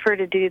would prefer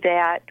to do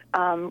that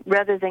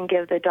rather than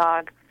give the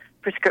dog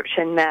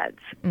prescription meds.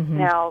 Mm-hmm.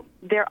 Now,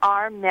 there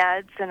are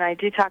meds, and I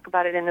do talk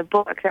about it in the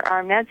book, there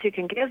are meds you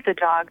can give the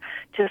dog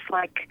just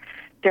like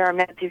there are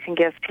meds you can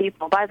give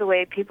people. By the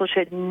way, people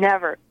should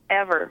never,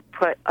 ever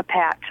put a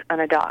patch on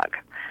a dog.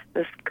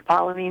 Those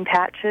scopolamine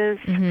patches,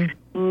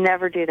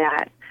 never do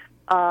that.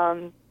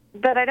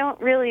 But I don't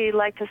really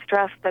like to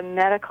stress the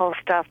medical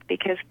stuff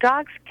because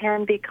dogs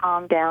can be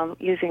calmed down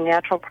using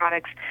natural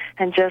products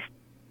and just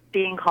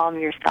being calm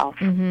yourself.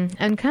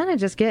 And kind of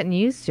just getting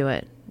used to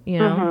it,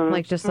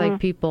 like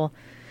people.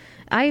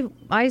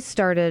 I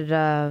started,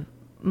 I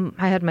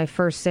had my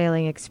first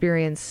sailing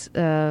experience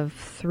 3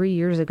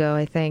 years ago,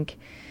 I think,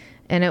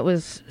 and it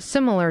was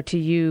similar to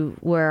you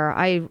where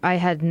I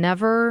had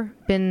never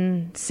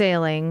been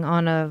sailing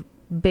on a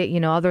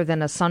bit, other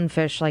than a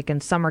sunfish, like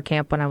in summer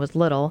camp when I was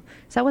little.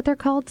 Is that what they're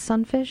called?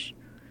 Sunfish?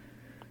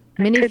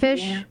 Mini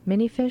fish? Yeah.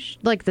 Mini fish?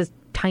 Like this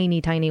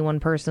tiny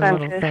one-person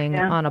little thing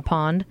on a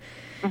pond.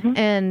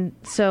 And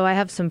so I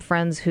have some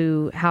friends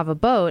who have a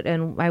boat,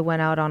 and I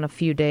went out on a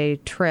few-day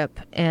trip,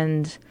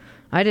 and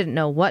I didn't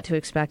know what to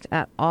expect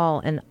at all,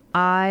 and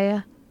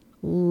I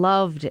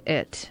loved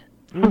it.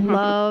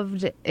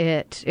 Loved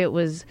it.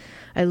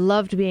 I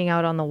loved being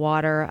out on the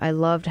water. I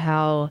loved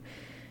how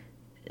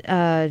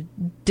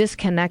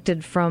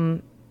disconnected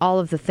from all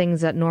of the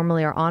things that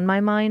normally are on my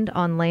mind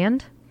on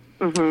land.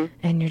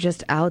 And you're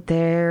just out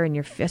there, and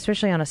you're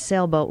especially on a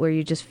sailboat where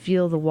you just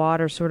feel the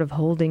water sort of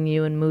holding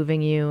you and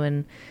moving you,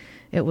 and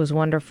it was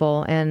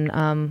wonderful. And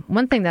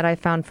one thing that I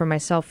found for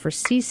myself for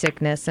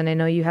seasickness, and I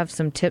know you have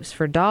some tips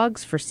for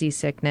dogs for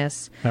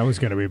seasickness. That was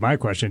going to be my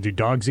question. Do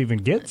dogs even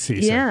get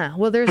seasick? Yeah.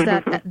 Well, there's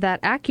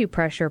that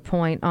acupressure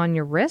point on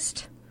your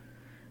wrist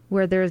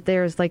where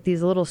there's like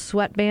these little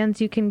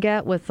sweatbands you can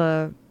get with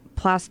a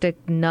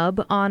plastic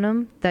nub on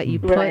them that you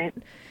put,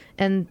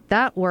 and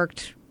that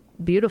worked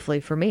beautifully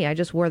for me. I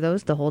just wore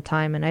those the whole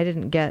time, and I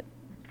didn't get,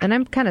 and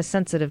I'm kind of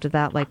sensitive to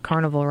that, like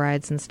carnival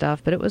rides and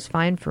stuff, but it was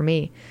fine for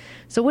me.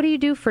 So what do you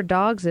do for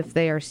dogs if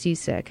they are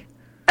seasick?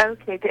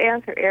 Okay, to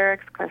answer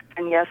Eric's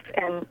question, yes,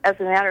 and as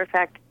a matter of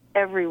fact,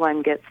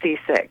 everyone gets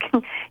seasick.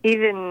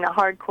 Even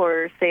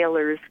hardcore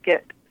sailors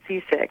get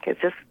seasick.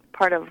 It's just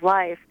part of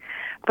life.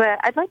 But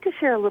I'd like to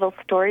share a little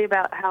story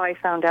about how I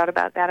found out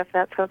about that, if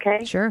that's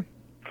okay. Sure.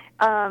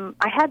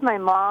 I had my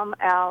mom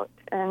out,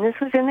 and this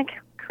was in the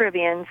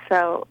Caribbean,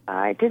 so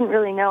I didn't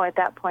really know at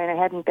that point, I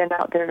hadn't been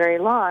out there very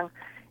long,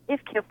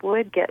 if Kip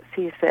would get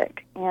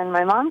seasick. And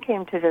my mom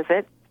came to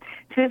visit.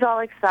 She was all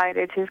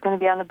excited. She was going to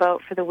be on the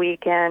boat for the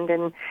weekend,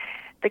 and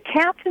the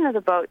captain of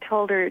the boat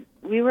told her,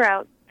 we were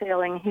out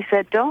sailing, he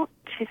said,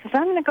 she says,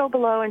 I'm going to go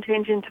below and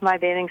change into my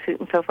bathing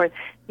suit and so forth.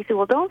 He said,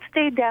 well, don't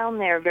stay down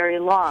there very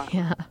long.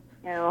 Yeah.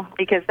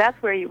 Because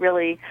that's where you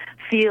really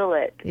feel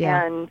it,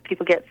 and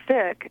people get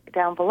sick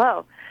down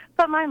below.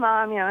 But my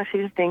mom, she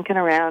was dinking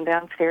around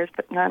downstairs,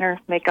 putting on her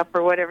makeup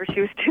or whatever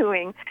she was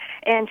doing,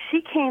 and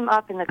she came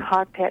up in the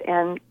cockpit,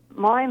 and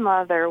my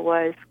mother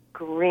was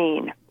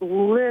green,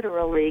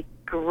 literally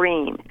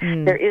green.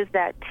 There is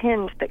that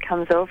tinge that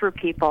comes over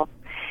people.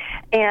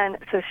 And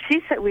so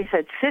we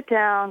said, sit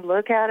down,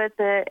 look out at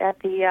the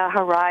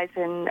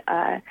horizon.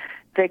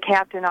 The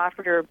captain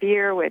offered her a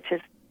beer, which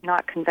is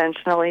not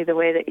conventionally the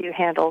way that you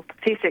handle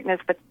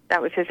seasickness, but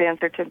that was his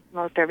answer to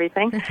most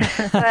everything.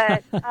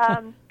 But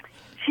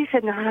she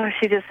said, no,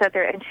 she just sat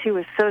there, and she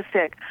was so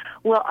sick.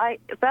 Well,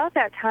 about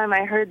that time,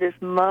 I heard this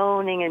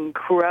moaning and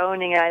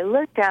groaning, and I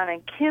looked down,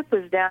 and Kip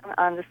was down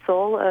on the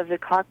sole of the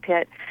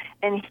cockpit,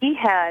 and he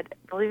had,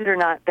 believe it or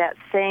not, that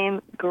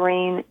same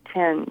green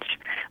tinge.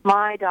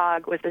 My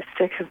dog was as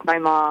sick as my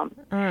mom.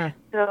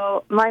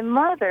 So my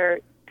mother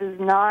does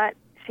not,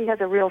 she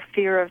has a real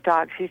fear of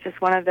dogs. She's just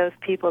one of those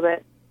people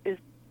that is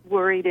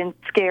worried and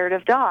scared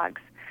of dogs.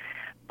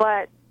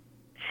 But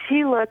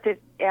she looked at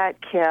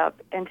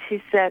Kip, and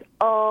she said,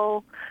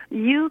 oh,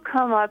 you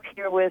come up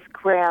here with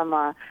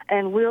Grandma,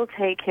 and we'll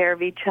take care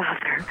of each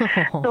other.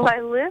 So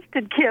I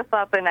lifted Kip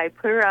up, and I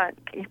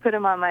put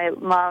him on my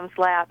mom's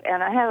lap,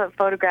 and I have a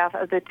photograph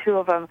of the two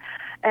of them,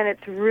 and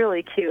it's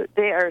really cute.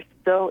 They are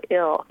so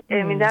ill.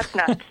 I mean, that's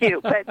not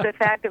cute, but the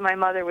fact that my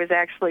mother was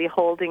actually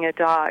holding a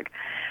dog.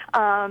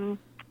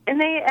 And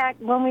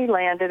when we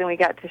landed and we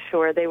got to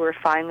shore, they were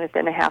fine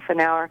within a half an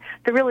hour.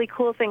 The really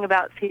cool thing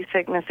about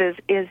seasickness is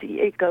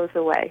it goes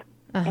away.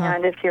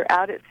 And if you're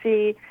out at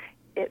sea,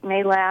 it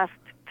may last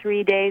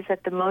 3 days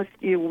at the most.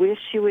 You wish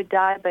you would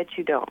die, but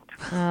you don't.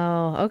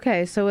 Oh,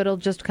 okay. So it'll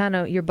just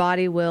your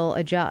body will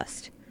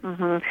adjust.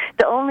 The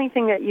only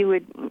thing that you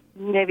would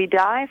maybe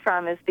die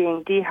from is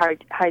being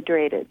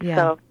dehydrated. Yeah.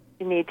 So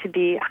you need to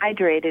be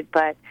hydrated,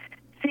 but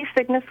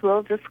seasickness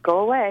will just go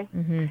away.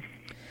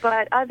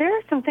 But there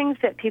are some things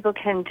that people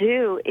can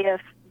do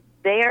if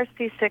they are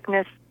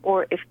seasickness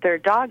or if their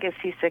dog is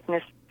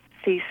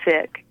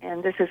seasick,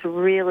 and this is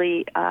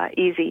really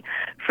easy.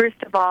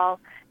 First of all,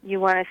 you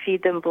want to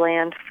feed them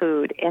bland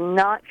food, and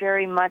not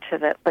very much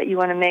of it, but you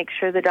want to make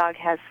sure the dog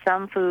has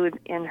some food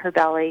in her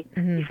belly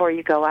before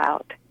you go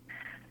out.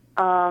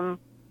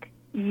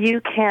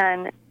 You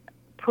can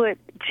put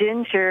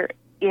ginger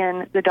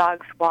in the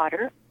dog's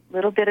water, a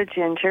little bit of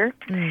ginger.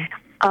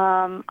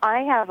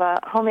 I have a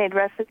homemade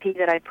recipe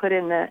that I put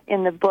in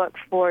the book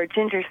for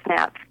ginger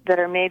snaps that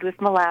are made with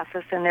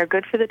molasses, and they're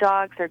good for the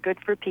dogs, they're good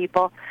for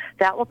people.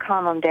 That will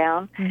calm them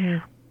down.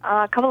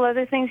 A couple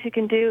other things you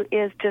can do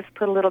is just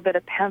put a little bit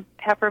of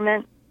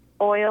peppermint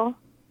oil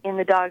in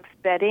the dog's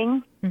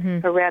bedding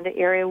around the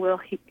area where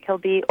he'll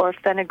be, or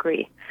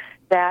fenugreek.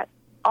 That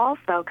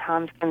also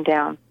calms them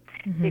down.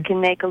 You can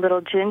make a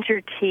little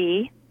ginger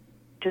tea.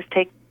 Just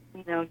take,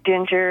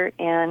 ginger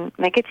and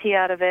make a tea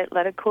out of it,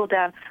 let it cool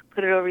down,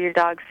 put it over your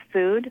dog's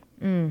food.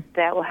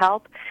 That will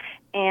help.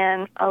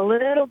 And a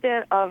little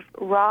bit of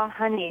raw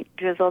honey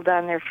drizzled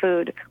on their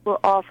food will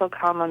also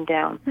calm them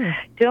down.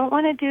 Don't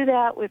want to do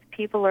that with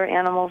people or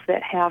animals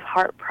that have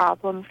heart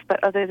problems,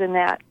 but other than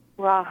that,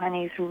 raw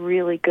honey is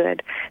really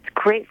good. It's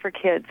great for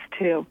kids,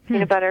 too.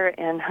 Peanut butter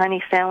and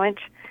honey sandwich,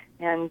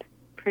 and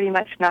pretty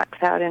much knocks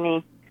out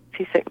any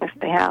seasickness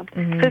they have.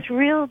 So it's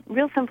real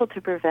simple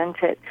to prevent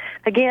it.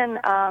 Again,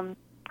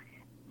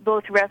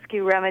 both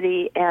Rescue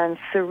Remedy and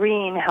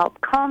Serene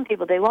help calm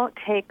people. They won't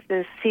take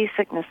the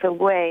seasickness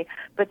away,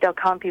 but they'll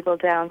calm people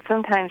down.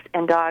 Sometimes,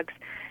 in dogs,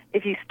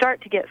 if you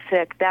start to get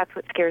sick, that's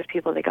what scares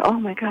people. They go, oh,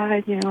 my God,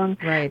 I'm going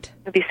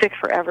to be sick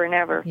forever and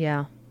ever.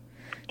 Yeah.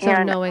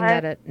 So knowing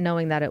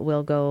that it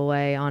will go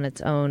away on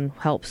its own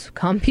helps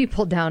calm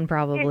people down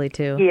probably,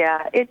 too.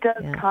 Yeah, it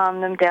does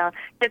calm them down.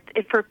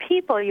 For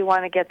people, you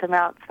want to get them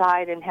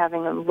outside and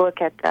having them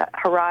look at the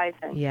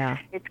horizon. Yeah.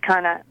 It's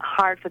kind of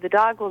hard. For the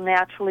dog will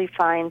naturally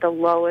find the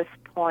lowest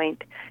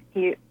point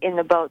in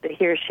the boat that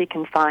he or she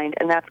can find,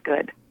 and that's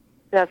good.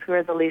 That's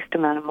where the least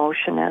amount of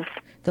motion is.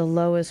 The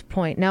lowest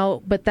point.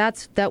 Now, but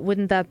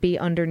wouldn't that be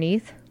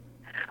underneath?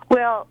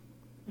 Well,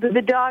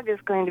 the dog is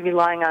going to be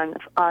lying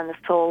on the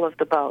sole of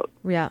the boat,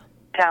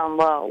 down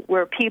low,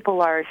 where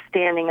people are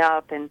standing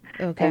up and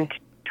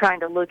trying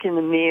to look in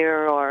the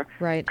mirror or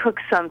cook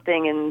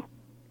something, and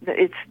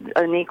it's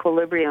an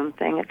equilibrium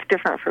thing. It's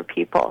different for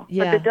people.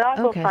 Yeah. But the dog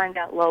will find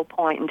that low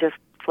point and just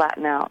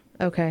flatten out.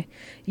 Okay.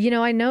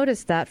 I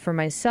noticed that for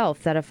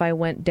myself, that if I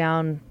went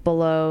down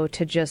below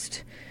to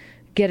just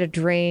get a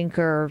drink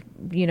or,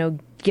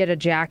 get a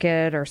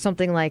jacket or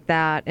something like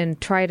that and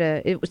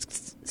it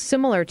was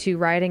similar to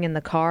riding in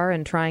the car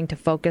and trying to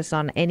focus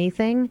on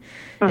anything.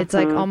 It's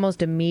like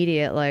almost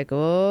immediate, like,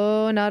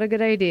 oh, not a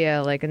good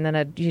idea. Like, and then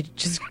I'd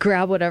just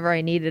grab whatever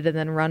I needed and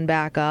then run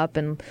back up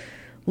and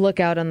look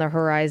out on the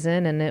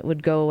horizon, and it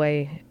would go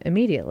away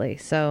immediately.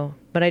 So,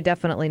 but I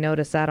definitely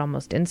noticed that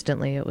almost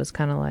instantly. It was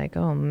kind of like,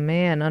 oh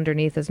man,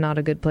 underneath is not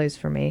a good place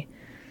for me.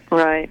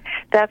 Right.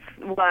 That's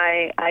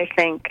why I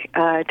think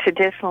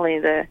traditionally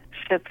the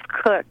ship's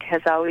cook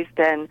has always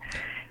been,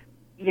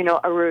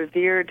 a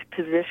revered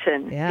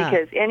position. Yeah.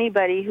 Because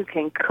anybody who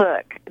can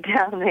cook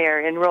down there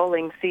in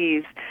rolling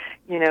seas,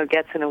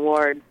 gets an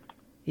award.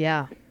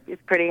 Yeah.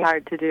 It's pretty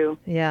hard to do.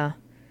 Yeah.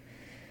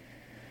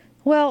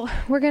 Well,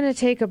 we're going to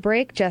take a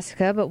break,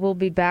 Jessica, but we'll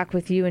be back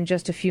with you in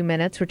just a few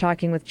minutes. We're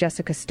talking with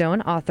Jessica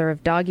Stone, author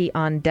of Doggy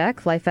on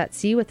Deck, Life at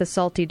Sea with a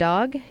Salty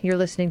Dog. You're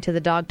listening to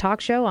the Dog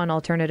Talk Show on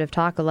Alternative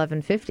Talk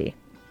 1150.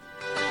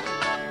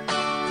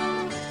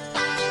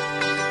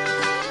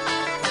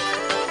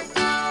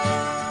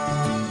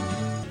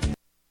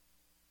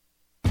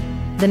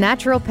 The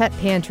Natural Pet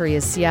Pantry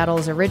is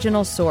Seattle's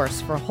original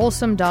source for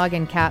wholesome dog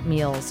and cat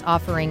meals,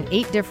 offering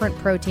 8 different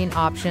protein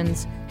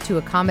options to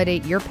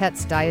accommodate your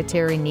pet's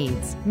dietary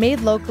needs.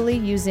 Made locally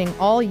using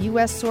all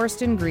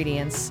U.S.-sourced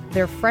ingredients,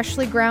 their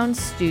freshly ground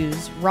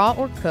stews, raw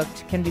or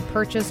cooked, can be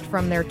purchased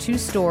from their 2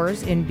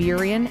 stores in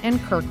Burien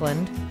and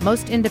Kirkland,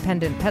 most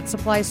independent pet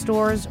supply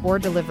stores, or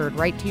delivered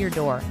right to your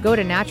door. Go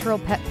to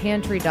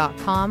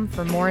naturalpetpantry.com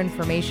for more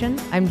information.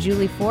 I'm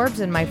Julie Forbes,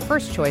 and my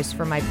first choice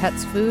for my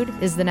pet's food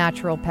is the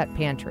Natural Pet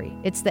Pantry.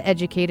 It's the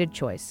educated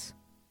choice.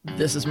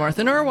 This is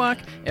Martha Norwalk.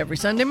 Every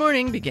Sunday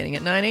morning, beginning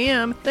at 9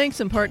 a.m., thanks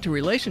in part to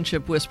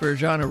relationship whisperer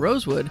Jonna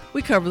Rosewood,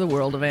 we cover the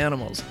world of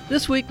animals.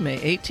 This week, May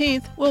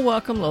 18th, we'll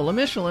welcome Lola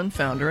Michelin,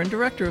 founder and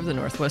director of the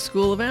Northwest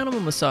School of Animal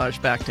Massage,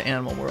 back to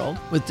Animal World.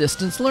 With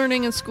distance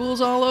learning in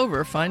schools all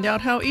over, find out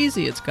how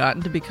easy it's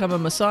gotten to become a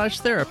massage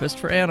therapist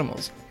for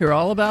animals. Hear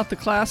all about the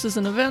classes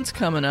and events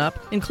coming up,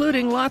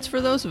 including lots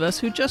for those of us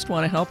who just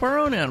want to help our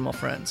own animal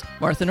friends.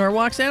 Martha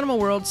Norwalk's Animal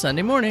World,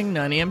 Sunday morning,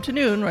 9 a.m. to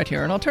noon, right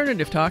here on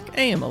Alternative Talk,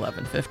 AM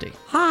 1150.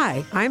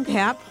 Hi, I'm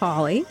Pat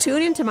Pauley.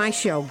 Tune into my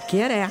show,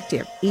 Get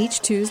Active,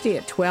 each Tuesday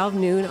at 12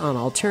 noon on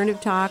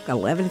Alternative Talk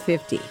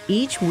 1150.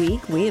 Each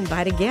week, we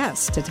invite a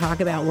guest to talk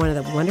about one of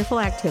the wonderful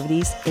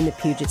activities in the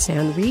Puget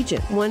Sound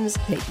region, ones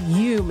that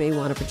you may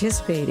want to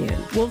participate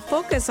in. We'll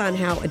focus on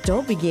how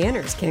adult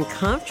beginners can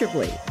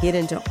comfortably get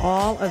into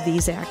all of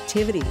these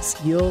activities.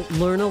 You'll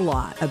learn a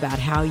lot about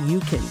how you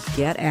can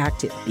get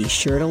active. Be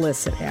sure to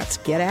listen. That's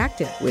Get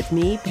Active with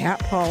me, Pat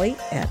Pauley,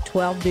 at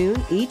 12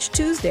 noon each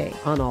Tuesday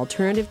on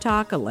Alternative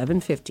Talk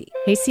 1150.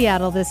 Hey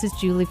Seattle, this is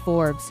Julie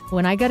Forbes.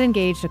 When I got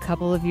engaged a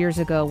couple of years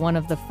ago, one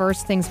of the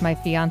first things my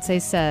fiance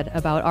said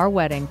about our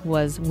wedding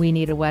was, "We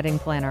need a wedding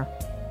planner."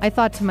 I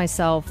thought to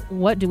myself,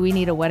 what do we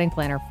need a wedding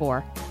planner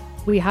for?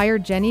 We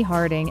hired Jenny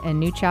Harding and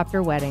New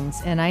Chapter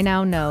Weddings, and I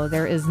now know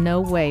there is no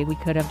way we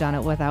could have done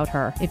it without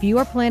her. If you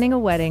are planning a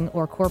wedding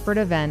or corporate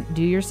event,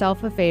 do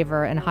yourself a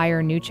favor and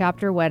hire New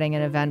Chapter Wedding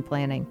and Event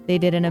Planning. They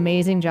did an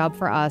amazing job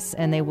for us,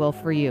 and they will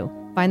for you.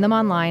 Find them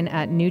online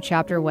at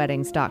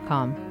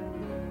newchapterweddings.com.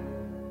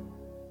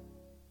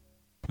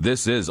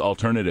 This is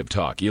Alternative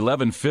Talk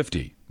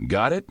 1150.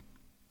 Got it?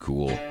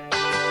 Cool.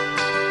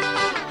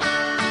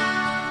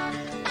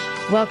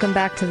 Welcome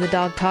back to the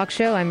Dog Talk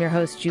Show. I'm your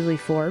host, Julie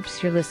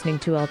Forbes. You're listening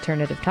to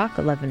Alternative Talk,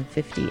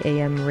 1150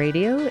 AM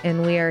radio,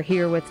 and we are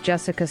here with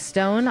Jessica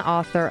Stone,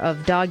 author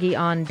of Doggy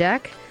on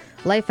Deck,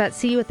 Life at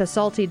Sea with a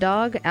Salty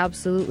Dog,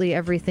 absolutely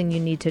everything you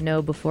need to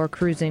know before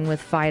cruising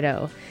with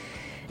Fido.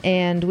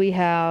 And we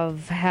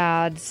have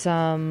had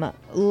some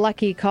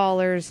lucky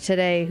callers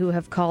today who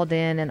have called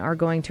in and are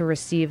going to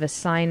receive a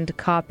signed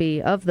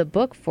copy of the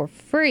book for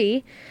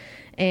free.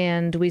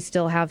 And we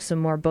still have some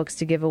more books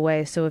to give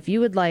away. So if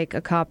you would like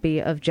a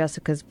copy of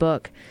Jessica's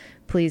book,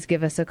 please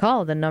give us a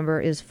call. The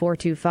number is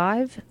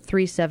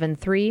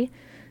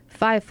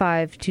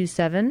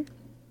 425-373-5527.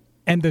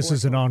 And this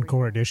is an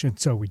encore edition,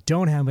 so we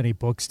don't have any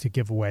books to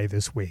give away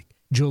this week.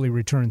 Julie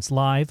returns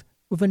live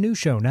with a new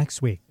show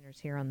next week.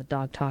 Here on the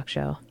Dog Talk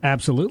Show.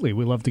 Absolutely.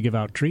 We love to give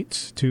out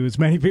treats to as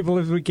many people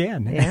as we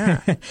can.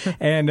 Yeah.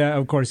 And,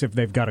 of course, if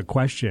they've got a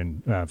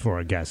question for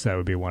a guest, that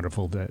would be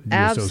wonderful to use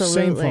Absolutely. those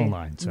same phone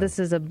lines. So. This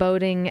is a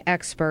boating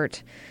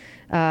expert.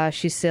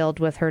 She sailed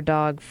with her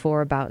dog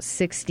for about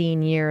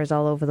 16 years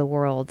all over the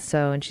world.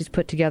 And she's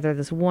put together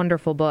this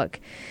wonderful book.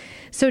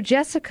 So,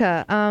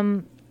 Jessica,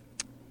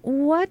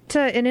 what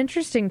an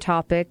interesting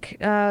topic.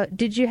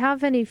 Did you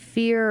have any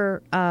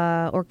fear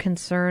or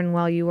concern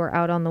while you were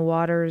out on the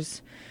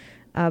waters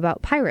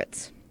about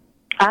pirates?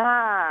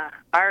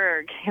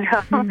 Arg.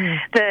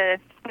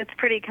 It's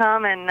pretty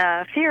common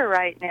fear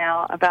right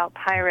now about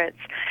pirates.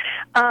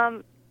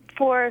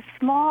 For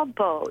small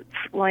boats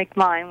like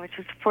mine, which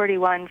is a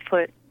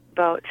 41-foot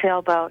boat,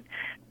 sailboat,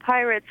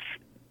 pirates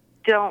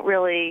don't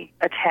really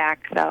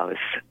attack those.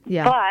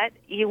 Yeah. But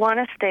you want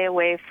to stay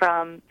away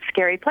from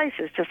scary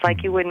places, just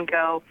like you wouldn't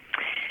go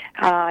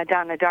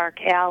down a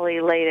dark alley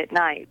late at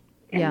night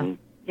in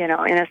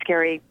a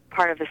scary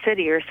part of the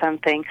city or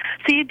something.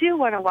 So you do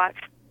want to watch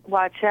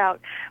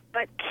out.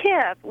 But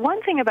Kip,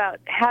 one thing about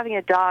having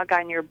a dog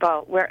on your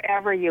boat,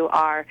 wherever you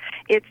are,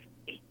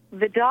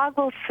 the dog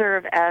will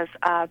serve as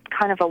a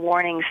kind of a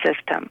warning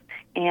system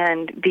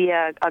and be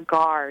a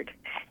guard.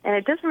 And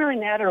it doesn't really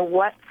matter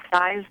what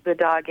size the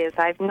dog is.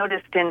 I've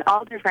noticed in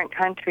all different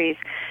countries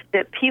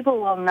that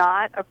people will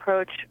not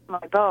approach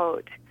my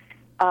boat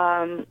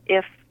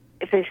if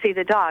they see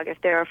the dog. If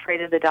they're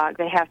afraid of the dog,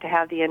 they have to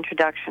have the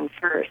introduction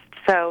first.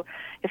 So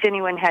if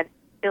anyone had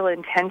ill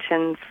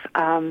intentions,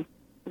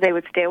 they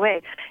would stay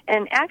away.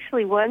 And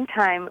actually, one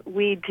time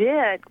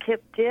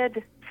Kip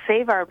did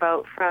save our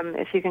boat from,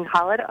 if you can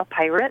call it, a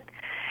pirate.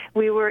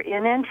 We were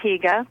in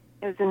Antigua.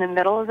 It was in the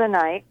middle of the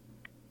night.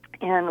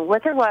 And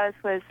what there was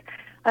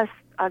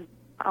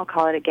I'll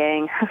call it a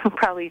gang,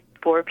 probably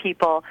 4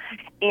 people,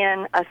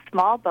 in a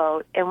small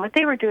boat. And what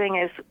they were doing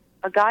is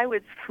a guy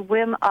would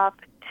swim up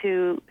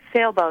to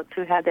sailboats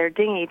who had their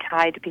dinghy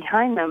tied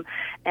behind them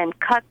and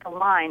cut the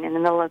line in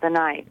the middle of the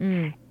night.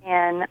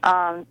 And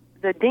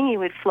the dinghy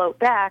would float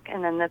back,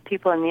 and then the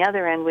people on the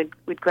other end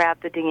would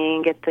grab the dinghy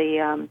and get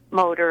the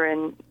motor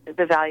and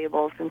the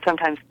valuables and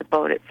sometimes the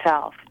boat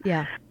itself.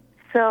 Yeah.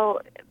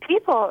 So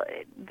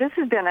this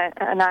has been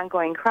an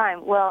ongoing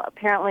crime. Well,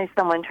 apparently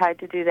someone tried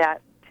to do that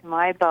to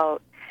my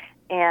boat,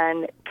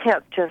 and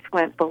Kip just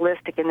went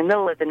ballistic in the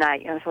middle of the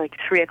night. It was like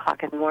 3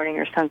 o'clock in the morning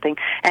or something,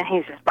 and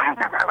he's just,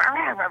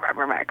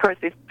 of course,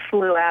 he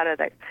flew out of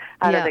the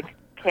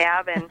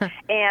cabin,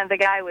 and the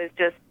guy was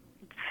just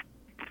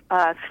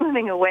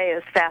swimming away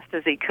as fast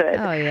as he could.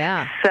 Oh,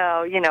 yeah.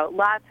 So,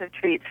 lots of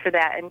treats for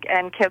that.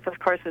 And Kip, of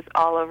course, was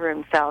all over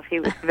himself.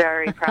 He was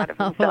very proud of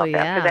himself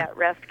after that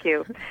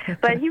rescue.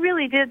 But he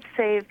really did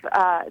save,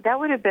 that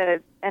would have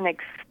been an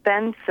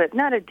expensive,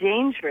 not a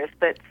dangerous,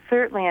 but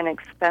certainly an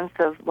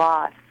expensive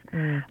loss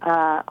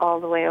all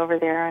the way over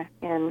there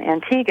in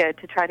Antigua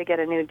to try to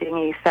get a new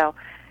dinghy. So,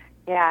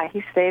 yeah,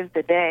 he saved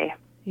the day.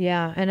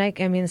 Yeah, and I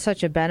mean,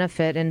 such a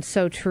benefit and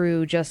so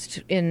true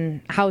just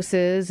in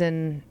houses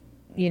and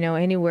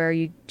anywhere.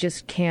 You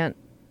just can't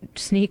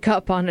sneak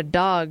up on a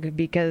dog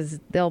because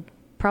they'll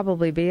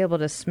probably be able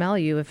to smell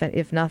you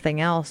if nothing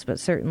else, but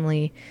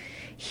certainly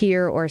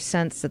hear or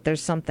sense that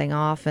there's something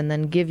off and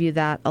then give you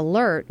that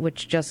alert,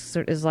 which just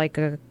is like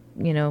a,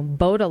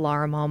 boat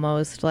alarm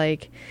almost,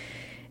 like,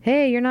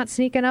 hey, you're not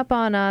sneaking up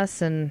on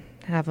us, and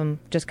have him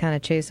just kind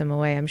of chase him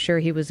away. I'm sure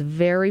he was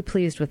very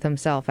pleased with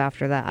himself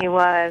after that. He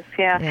was,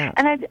 yeah.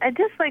 And I'd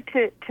just like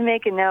to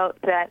make a note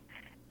that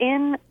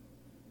in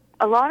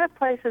a lot of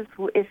places,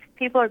 if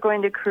people are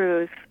going to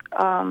cruise,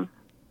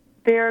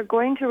 they're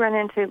going to run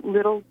into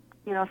little,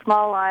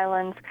 small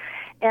islands.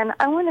 And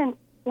I want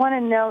to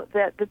note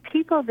that the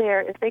people there,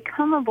 if they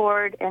come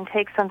aboard and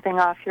take something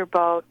off your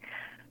boat,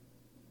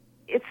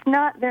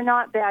 they're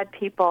not bad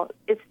people.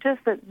 It's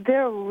just that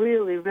they're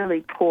really,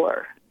 really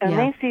poor. And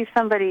they see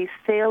somebody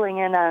sailing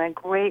in on a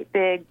great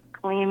big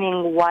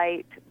gleaming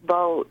white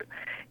boat,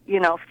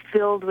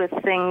 filled with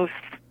things,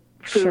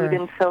 food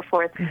and so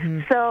forth.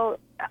 Mm-hmm. So,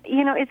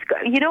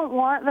 you don't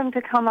want them to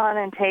come on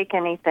and take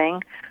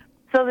anything.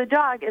 So the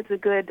dog is a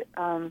good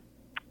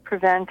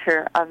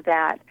preventer of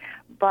that.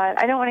 But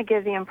I don't want to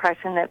give the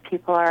impression that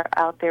people are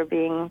out there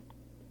being,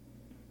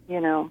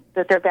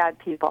 that they're bad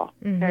people.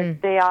 Mm-hmm.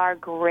 They are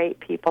great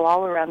people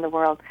all around the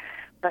world,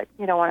 but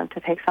you don't want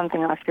them to take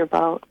something off your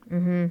boat.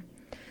 Mm-hmm.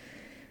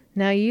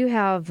 Now you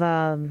have,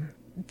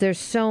 there's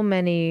so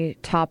many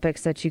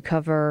topics that you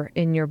cover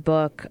in your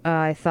book.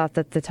 I thought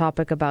that the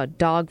topic about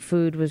dog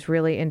food was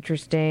really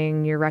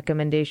interesting, your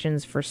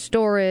recommendations for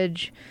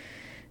storage,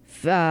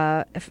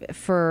 for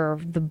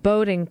the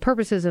boating,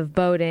 purposes of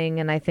boating,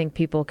 and I think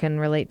people can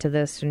relate to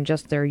this in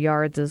just their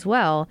yards as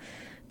well.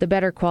 The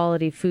better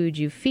quality food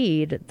you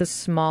feed, the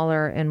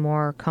smaller and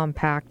more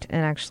compact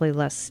and actually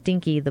less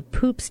stinky the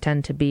poops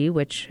tend to be,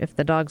 which, if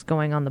the dog's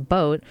going on the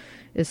boat,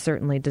 is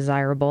certainly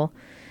desirable.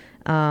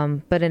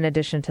 But in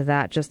addition to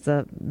that, just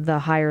the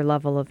higher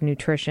level of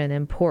nutrition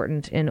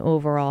important in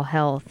overall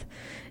health.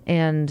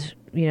 And,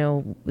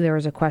 there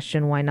was a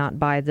question, why not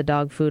buy the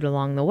dog food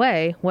along the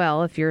way?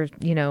 Well, if you're,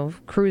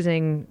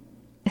 cruising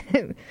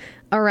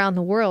around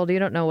the world, you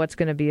don't know what's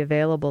going to be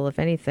available, if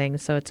anything.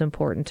 So it's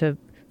important to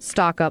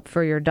stock up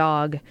for your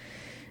dog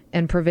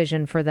and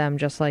provision for them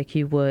just like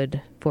you would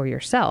for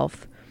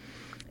yourself.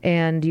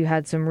 And you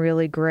had some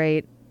really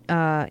great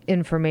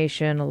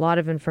information, a lot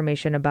of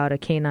information about a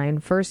canine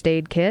first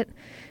aid kit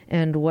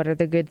and what are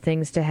the good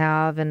things to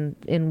have and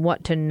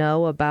what to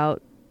know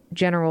about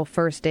general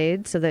first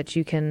aid so that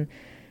you can,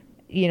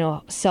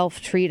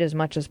 self-treat as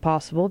much as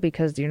possible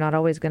because you're not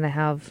always going to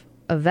have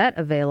a vet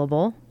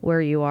available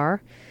where you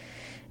are.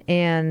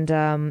 And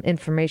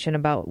information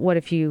about what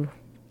if you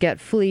get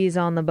fleas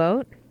on the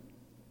boat.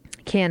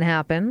 Can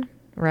happen,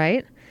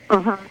 right?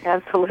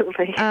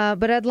 Absolutely.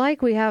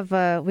 But we have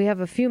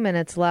a few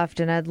minutes left,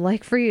 and I'd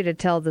like for you to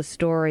tell the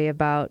story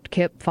about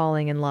Kip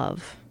falling in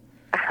love.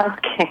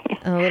 Okay.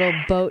 A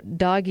little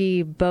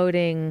doggy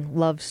boating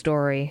love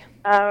story.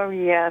 Oh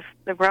yes,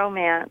 the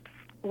romance.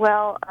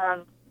 Well,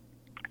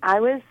 I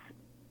was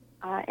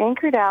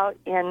anchored out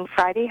in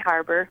Friday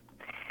Harbor,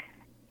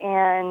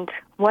 and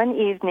one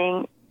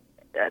evening,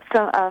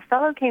 a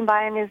fellow came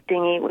by in his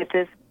dinghy with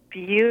this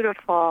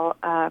beautiful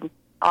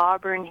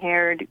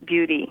auburn-haired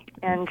beauty,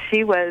 and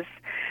she was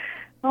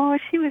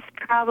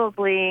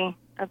probably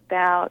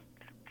about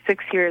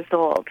 6 years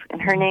old,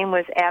 and her name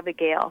was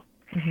Abigail.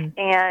 Mm-hmm.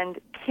 And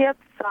Kip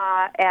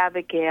saw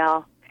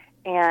Abigail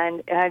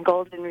and a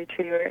golden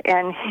retriever,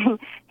 and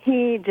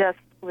he just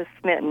was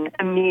smitten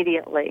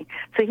immediately.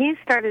 So he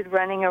started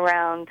running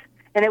around,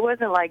 and it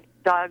wasn't like,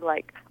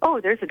 oh,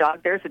 there's a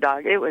dog.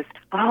 It was,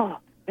 oh,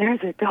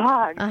 there's a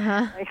dog,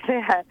 like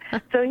that.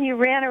 So he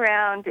ran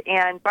around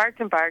and barked.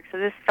 So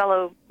this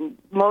fellow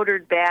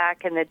motored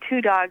back, and the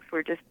two dogs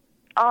were just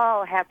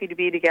all happy to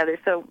be together.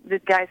 So the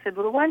guy said,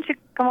 well, why don't you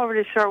come over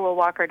to shore? We'll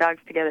walk our dogs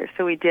together.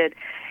 So we did.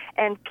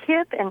 And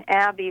Kip and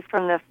Abby,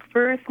 from the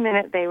first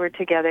minute they were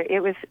together,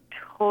 it was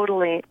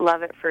totally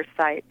love at first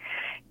sight.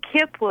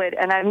 Kip would,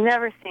 and I've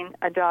never seen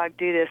a dog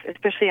do this,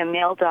 especially a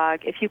male dog,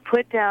 if you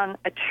put down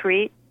a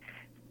treat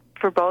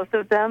for both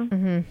of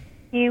them,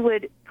 he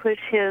would push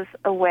his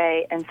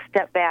away and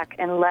step back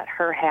and let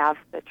her have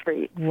the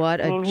treat. What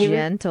a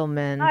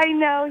gentleman. I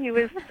know, he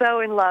was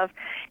so in love.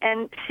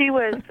 And he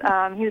was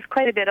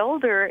quite a bit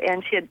older,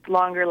 and she had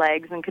longer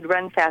legs and could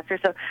run faster.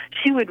 So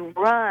she would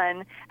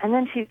run, and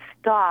then she'd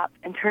stop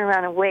and turn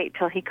around and wait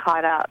till he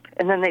caught up.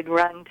 And then they'd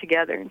run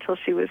together until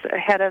she was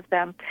ahead of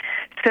them.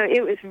 So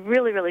it was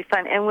really, really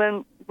fun.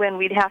 And when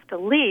we'd have to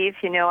leave,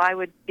 I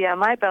would be on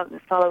my boat and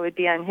the fellow would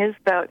be on his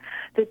boat,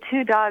 the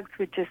two dogs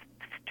would just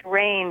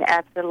strain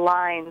at the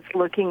lines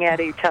looking at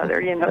each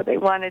other. They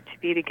wanted to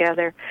be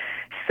together.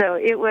 So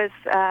it was,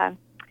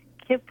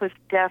 Kip was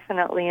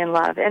definitely in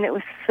love, and it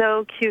was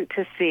so cute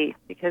to see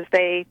because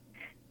there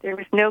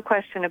was no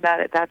question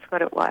about it. That's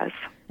what it was.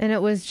 And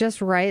it was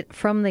just right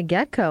from the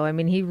get-go. I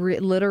mean, he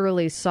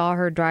literally saw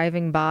her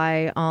driving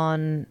by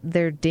on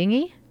their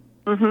dinghy.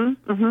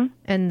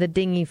 And the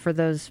dinghy, for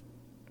those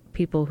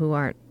people who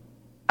aren't.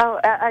 Oh,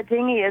 a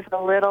dinghy is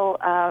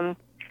a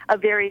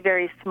very,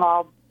 very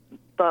small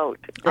boat.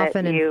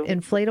 Often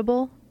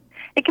inflatable?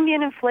 It can be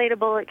an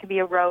inflatable. It can be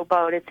a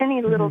rowboat. It's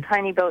any little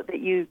tiny boat that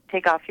you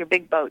take off your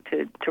big boat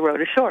to row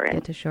to shore in.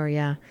 Get to shore,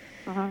 yeah.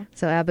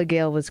 So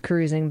Abigail was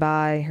cruising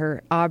by,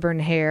 her auburn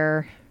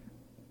hair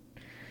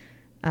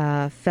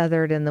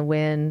feathered in the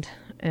wind,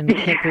 and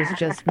Kip was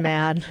just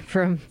mad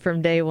from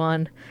day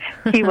one.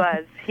 He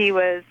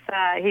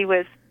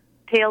was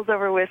tails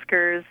over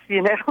whiskers,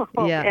 in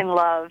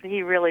love.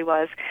 He really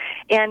was.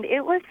 And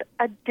it was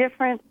a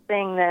different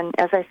thing than,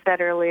 as I said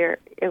earlier,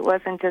 it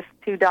wasn't just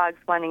two dogs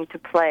wanting to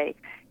play.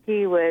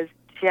 He was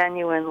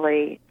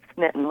genuinely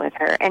smitten with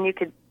her, and you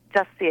could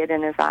just see it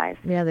in his eyes.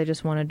 Yeah, they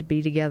just wanted to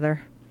be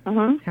together.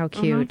 How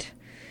cute.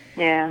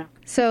 Yeah.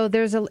 So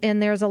there's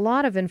a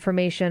lot of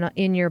information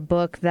in your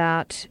book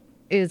that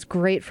is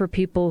great for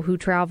people who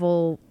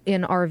travel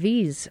in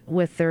RVs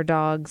with their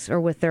dogs or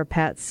with their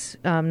pets,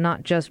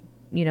 not just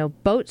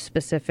boat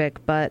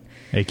specific, but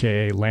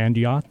AKA land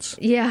yachts.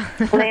 Yeah.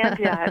 Land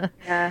yacht.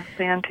 Yeah,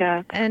 land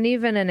yacht. And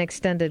even an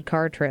extended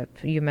car trip.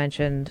 You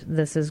mentioned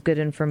this is good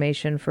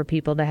information for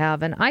people to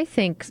have. And I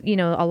think,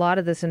 a lot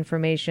of this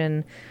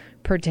information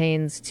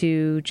pertains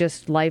to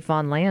just life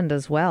on land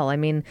as well. I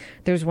mean,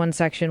 there's one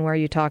section where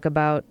you talk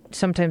about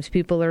sometimes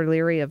people are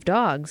leery of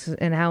dogs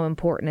and how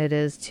important it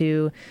is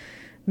to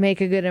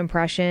make a good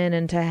impression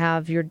and to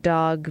have your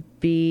dog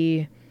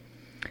be,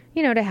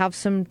 to have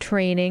some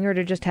training or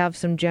to just have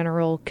some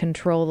general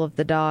control of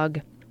the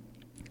dog,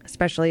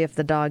 especially if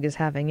the dog is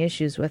having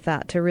issues with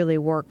that, to really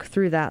work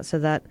through that so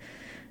that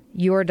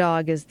your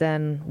dog is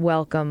then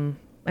welcome.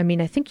 I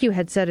mean, I think you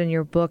had said in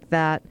your book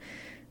that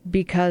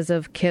because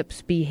of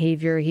Kip's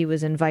behavior, he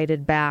was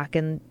invited back.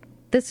 And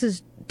this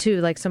is to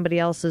like somebody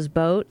else's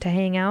boat to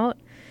hang out.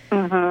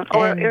 Mm-hmm.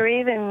 Or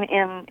even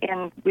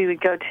in we would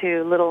go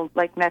to little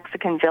like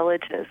Mexican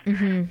villages,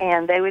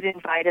 and they would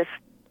invite us,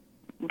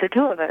 the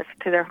two of us,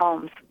 to their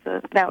homes.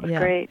 So that was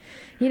great.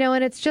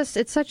 And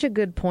it's such a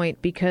good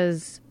point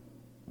because,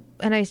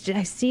 and I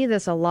see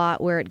this a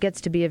lot where it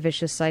gets to be a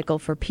vicious cycle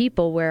for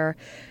people where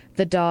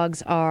the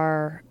dogs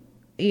are,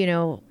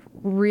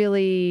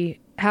 really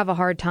have a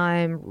hard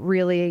time,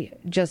 really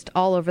just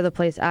all over the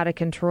place, out of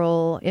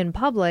control in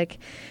public.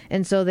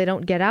 And so they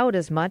don't get out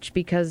as much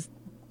because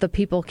the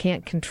people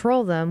can't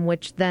control them,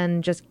 which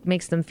then just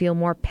makes them feel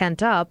more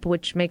pent up,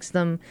 which makes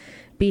them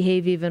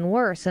behave even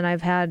worse. And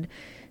I've had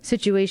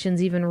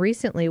situations even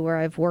recently where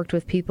I've worked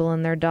with people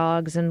and their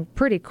dogs and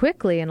pretty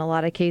quickly in a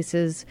lot of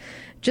cases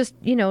just,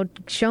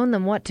 shown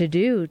them what to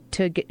do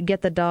to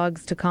get the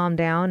dogs to calm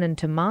down and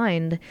to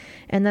mind.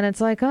 And then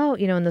it's like,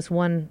 in this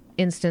one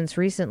instance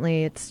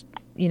recently, it's,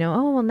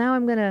 now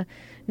I'm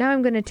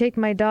going to take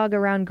my dog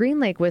around Green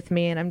Lake with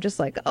me. And I'm just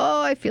like,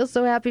 I feel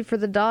so happy for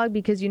the dog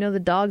because, the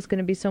dog's going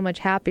to be so much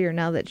happier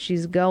now that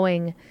she's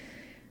going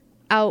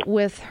out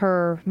with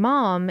her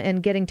mom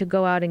and getting to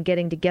go out and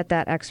getting to get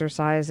that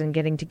exercise and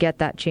getting to get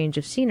that change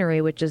of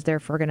scenery, which is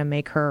therefore going to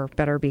make her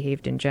better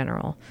behaved in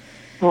general.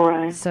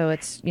 Right. So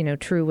it's,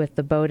 true with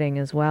the boating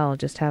as well.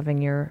 Just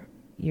having your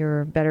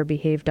better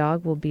behaved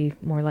dog will be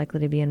more likely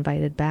to be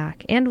invited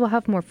back and will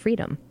have more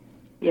freedom.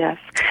 Yes.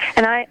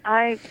 And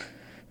I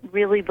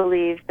really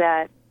believe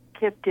that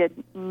Kip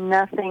did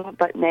nothing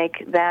but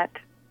make that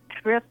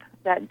trip,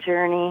 that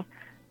journey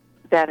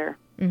better,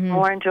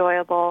 more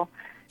enjoyable,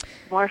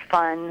 more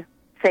fun,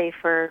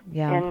 safer,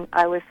 and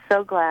I was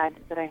so glad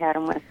that I had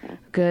him with me.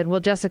 Good. Well,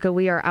 Jessica,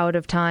 we are out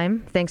of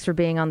time. Thanks for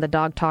being on the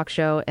Dog Talk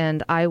Show,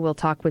 and I will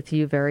talk with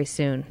you very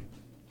soon.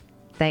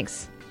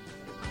 Thanks.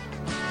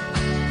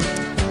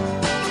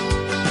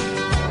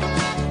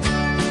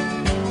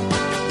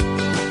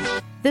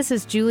 This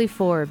is Julie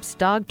Forbes,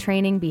 dog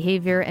training,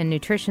 behavior, and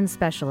nutrition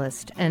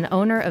specialist, and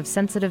owner of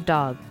Sensitive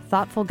Dog,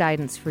 thoughtful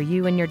guidance for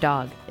you and your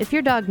dog. If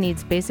your dog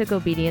needs basic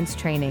obedience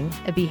training,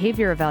 a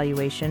behavior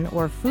evaluation,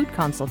 or food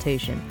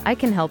consultation, I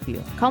can help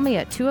you. Call me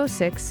at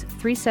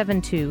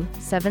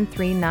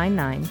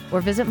 206-372-7399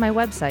 or visit my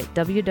website,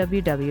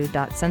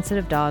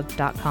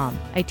 www.sensitivedog.com.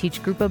 I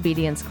teach group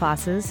obedience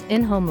classes,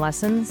 in-home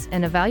lessons,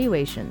 and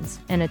evaluations,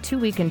 and a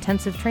 2-week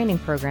intensive training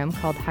program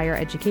called Higher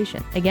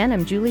Education. Again,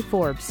 I'm Julie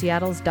Forbes,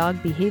 Seattle's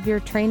dog behavior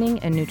training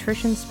and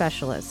nutrition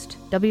specialist.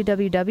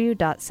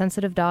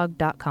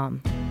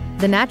 www.sensitivedog.com.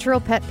 The Natural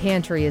Pet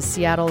Pantry is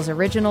Seattle's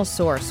original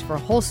source for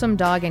wholesome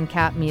dog and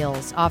cat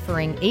meals,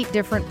 offering 8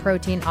 different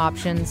protein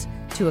options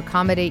to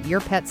accommodate your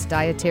pet's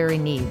dietary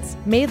needs.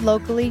 Made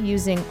locally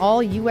using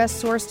all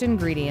U.S.-sourced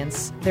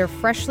ingredients, their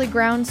freshly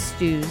ground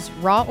stews,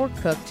 raw or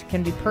cooked,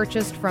 can be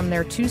purchased from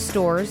their 2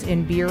 stores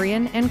in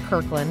Burien and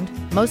Kirkland,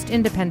 most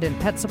independent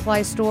pet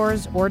supply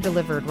stores, or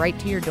delivered right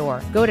to your door.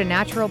 Go to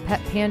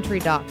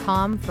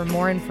naturalpetpantry.com for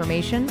more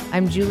information.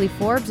 I'm Julie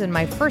Forbes, and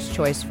my first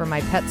choice for my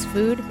pet's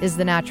food is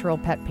the Natural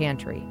Pet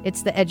Pantry.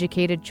 It's the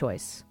educated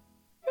choice.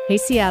 Hey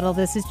Seattle,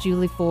 this is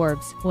Julie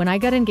Forbes. When I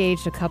got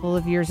engaged a couple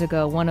of years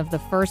ago, one of the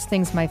first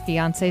things my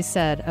fiancé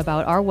said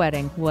about our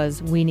wedding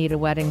was, "We need a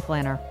wedding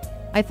planner."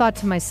 I thought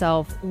to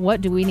myself, what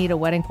do we need a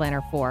wedding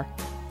planner for?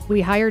 We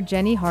hired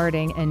Jenny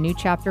Harding and New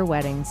Chapter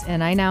Weddings,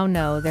 and I now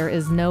know there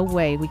is no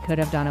way we could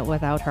have done it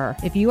without her.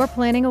 If you are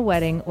planning a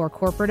wedding or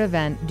corporate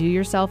event, do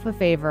yourself a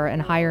favor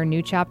and hire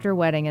New Chapter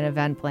Wedding and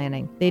Event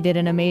Planning. They did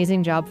an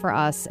amazing job for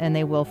us, and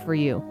they will for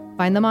you.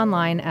 Find them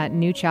online at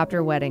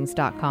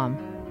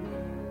newchapterweddings.com.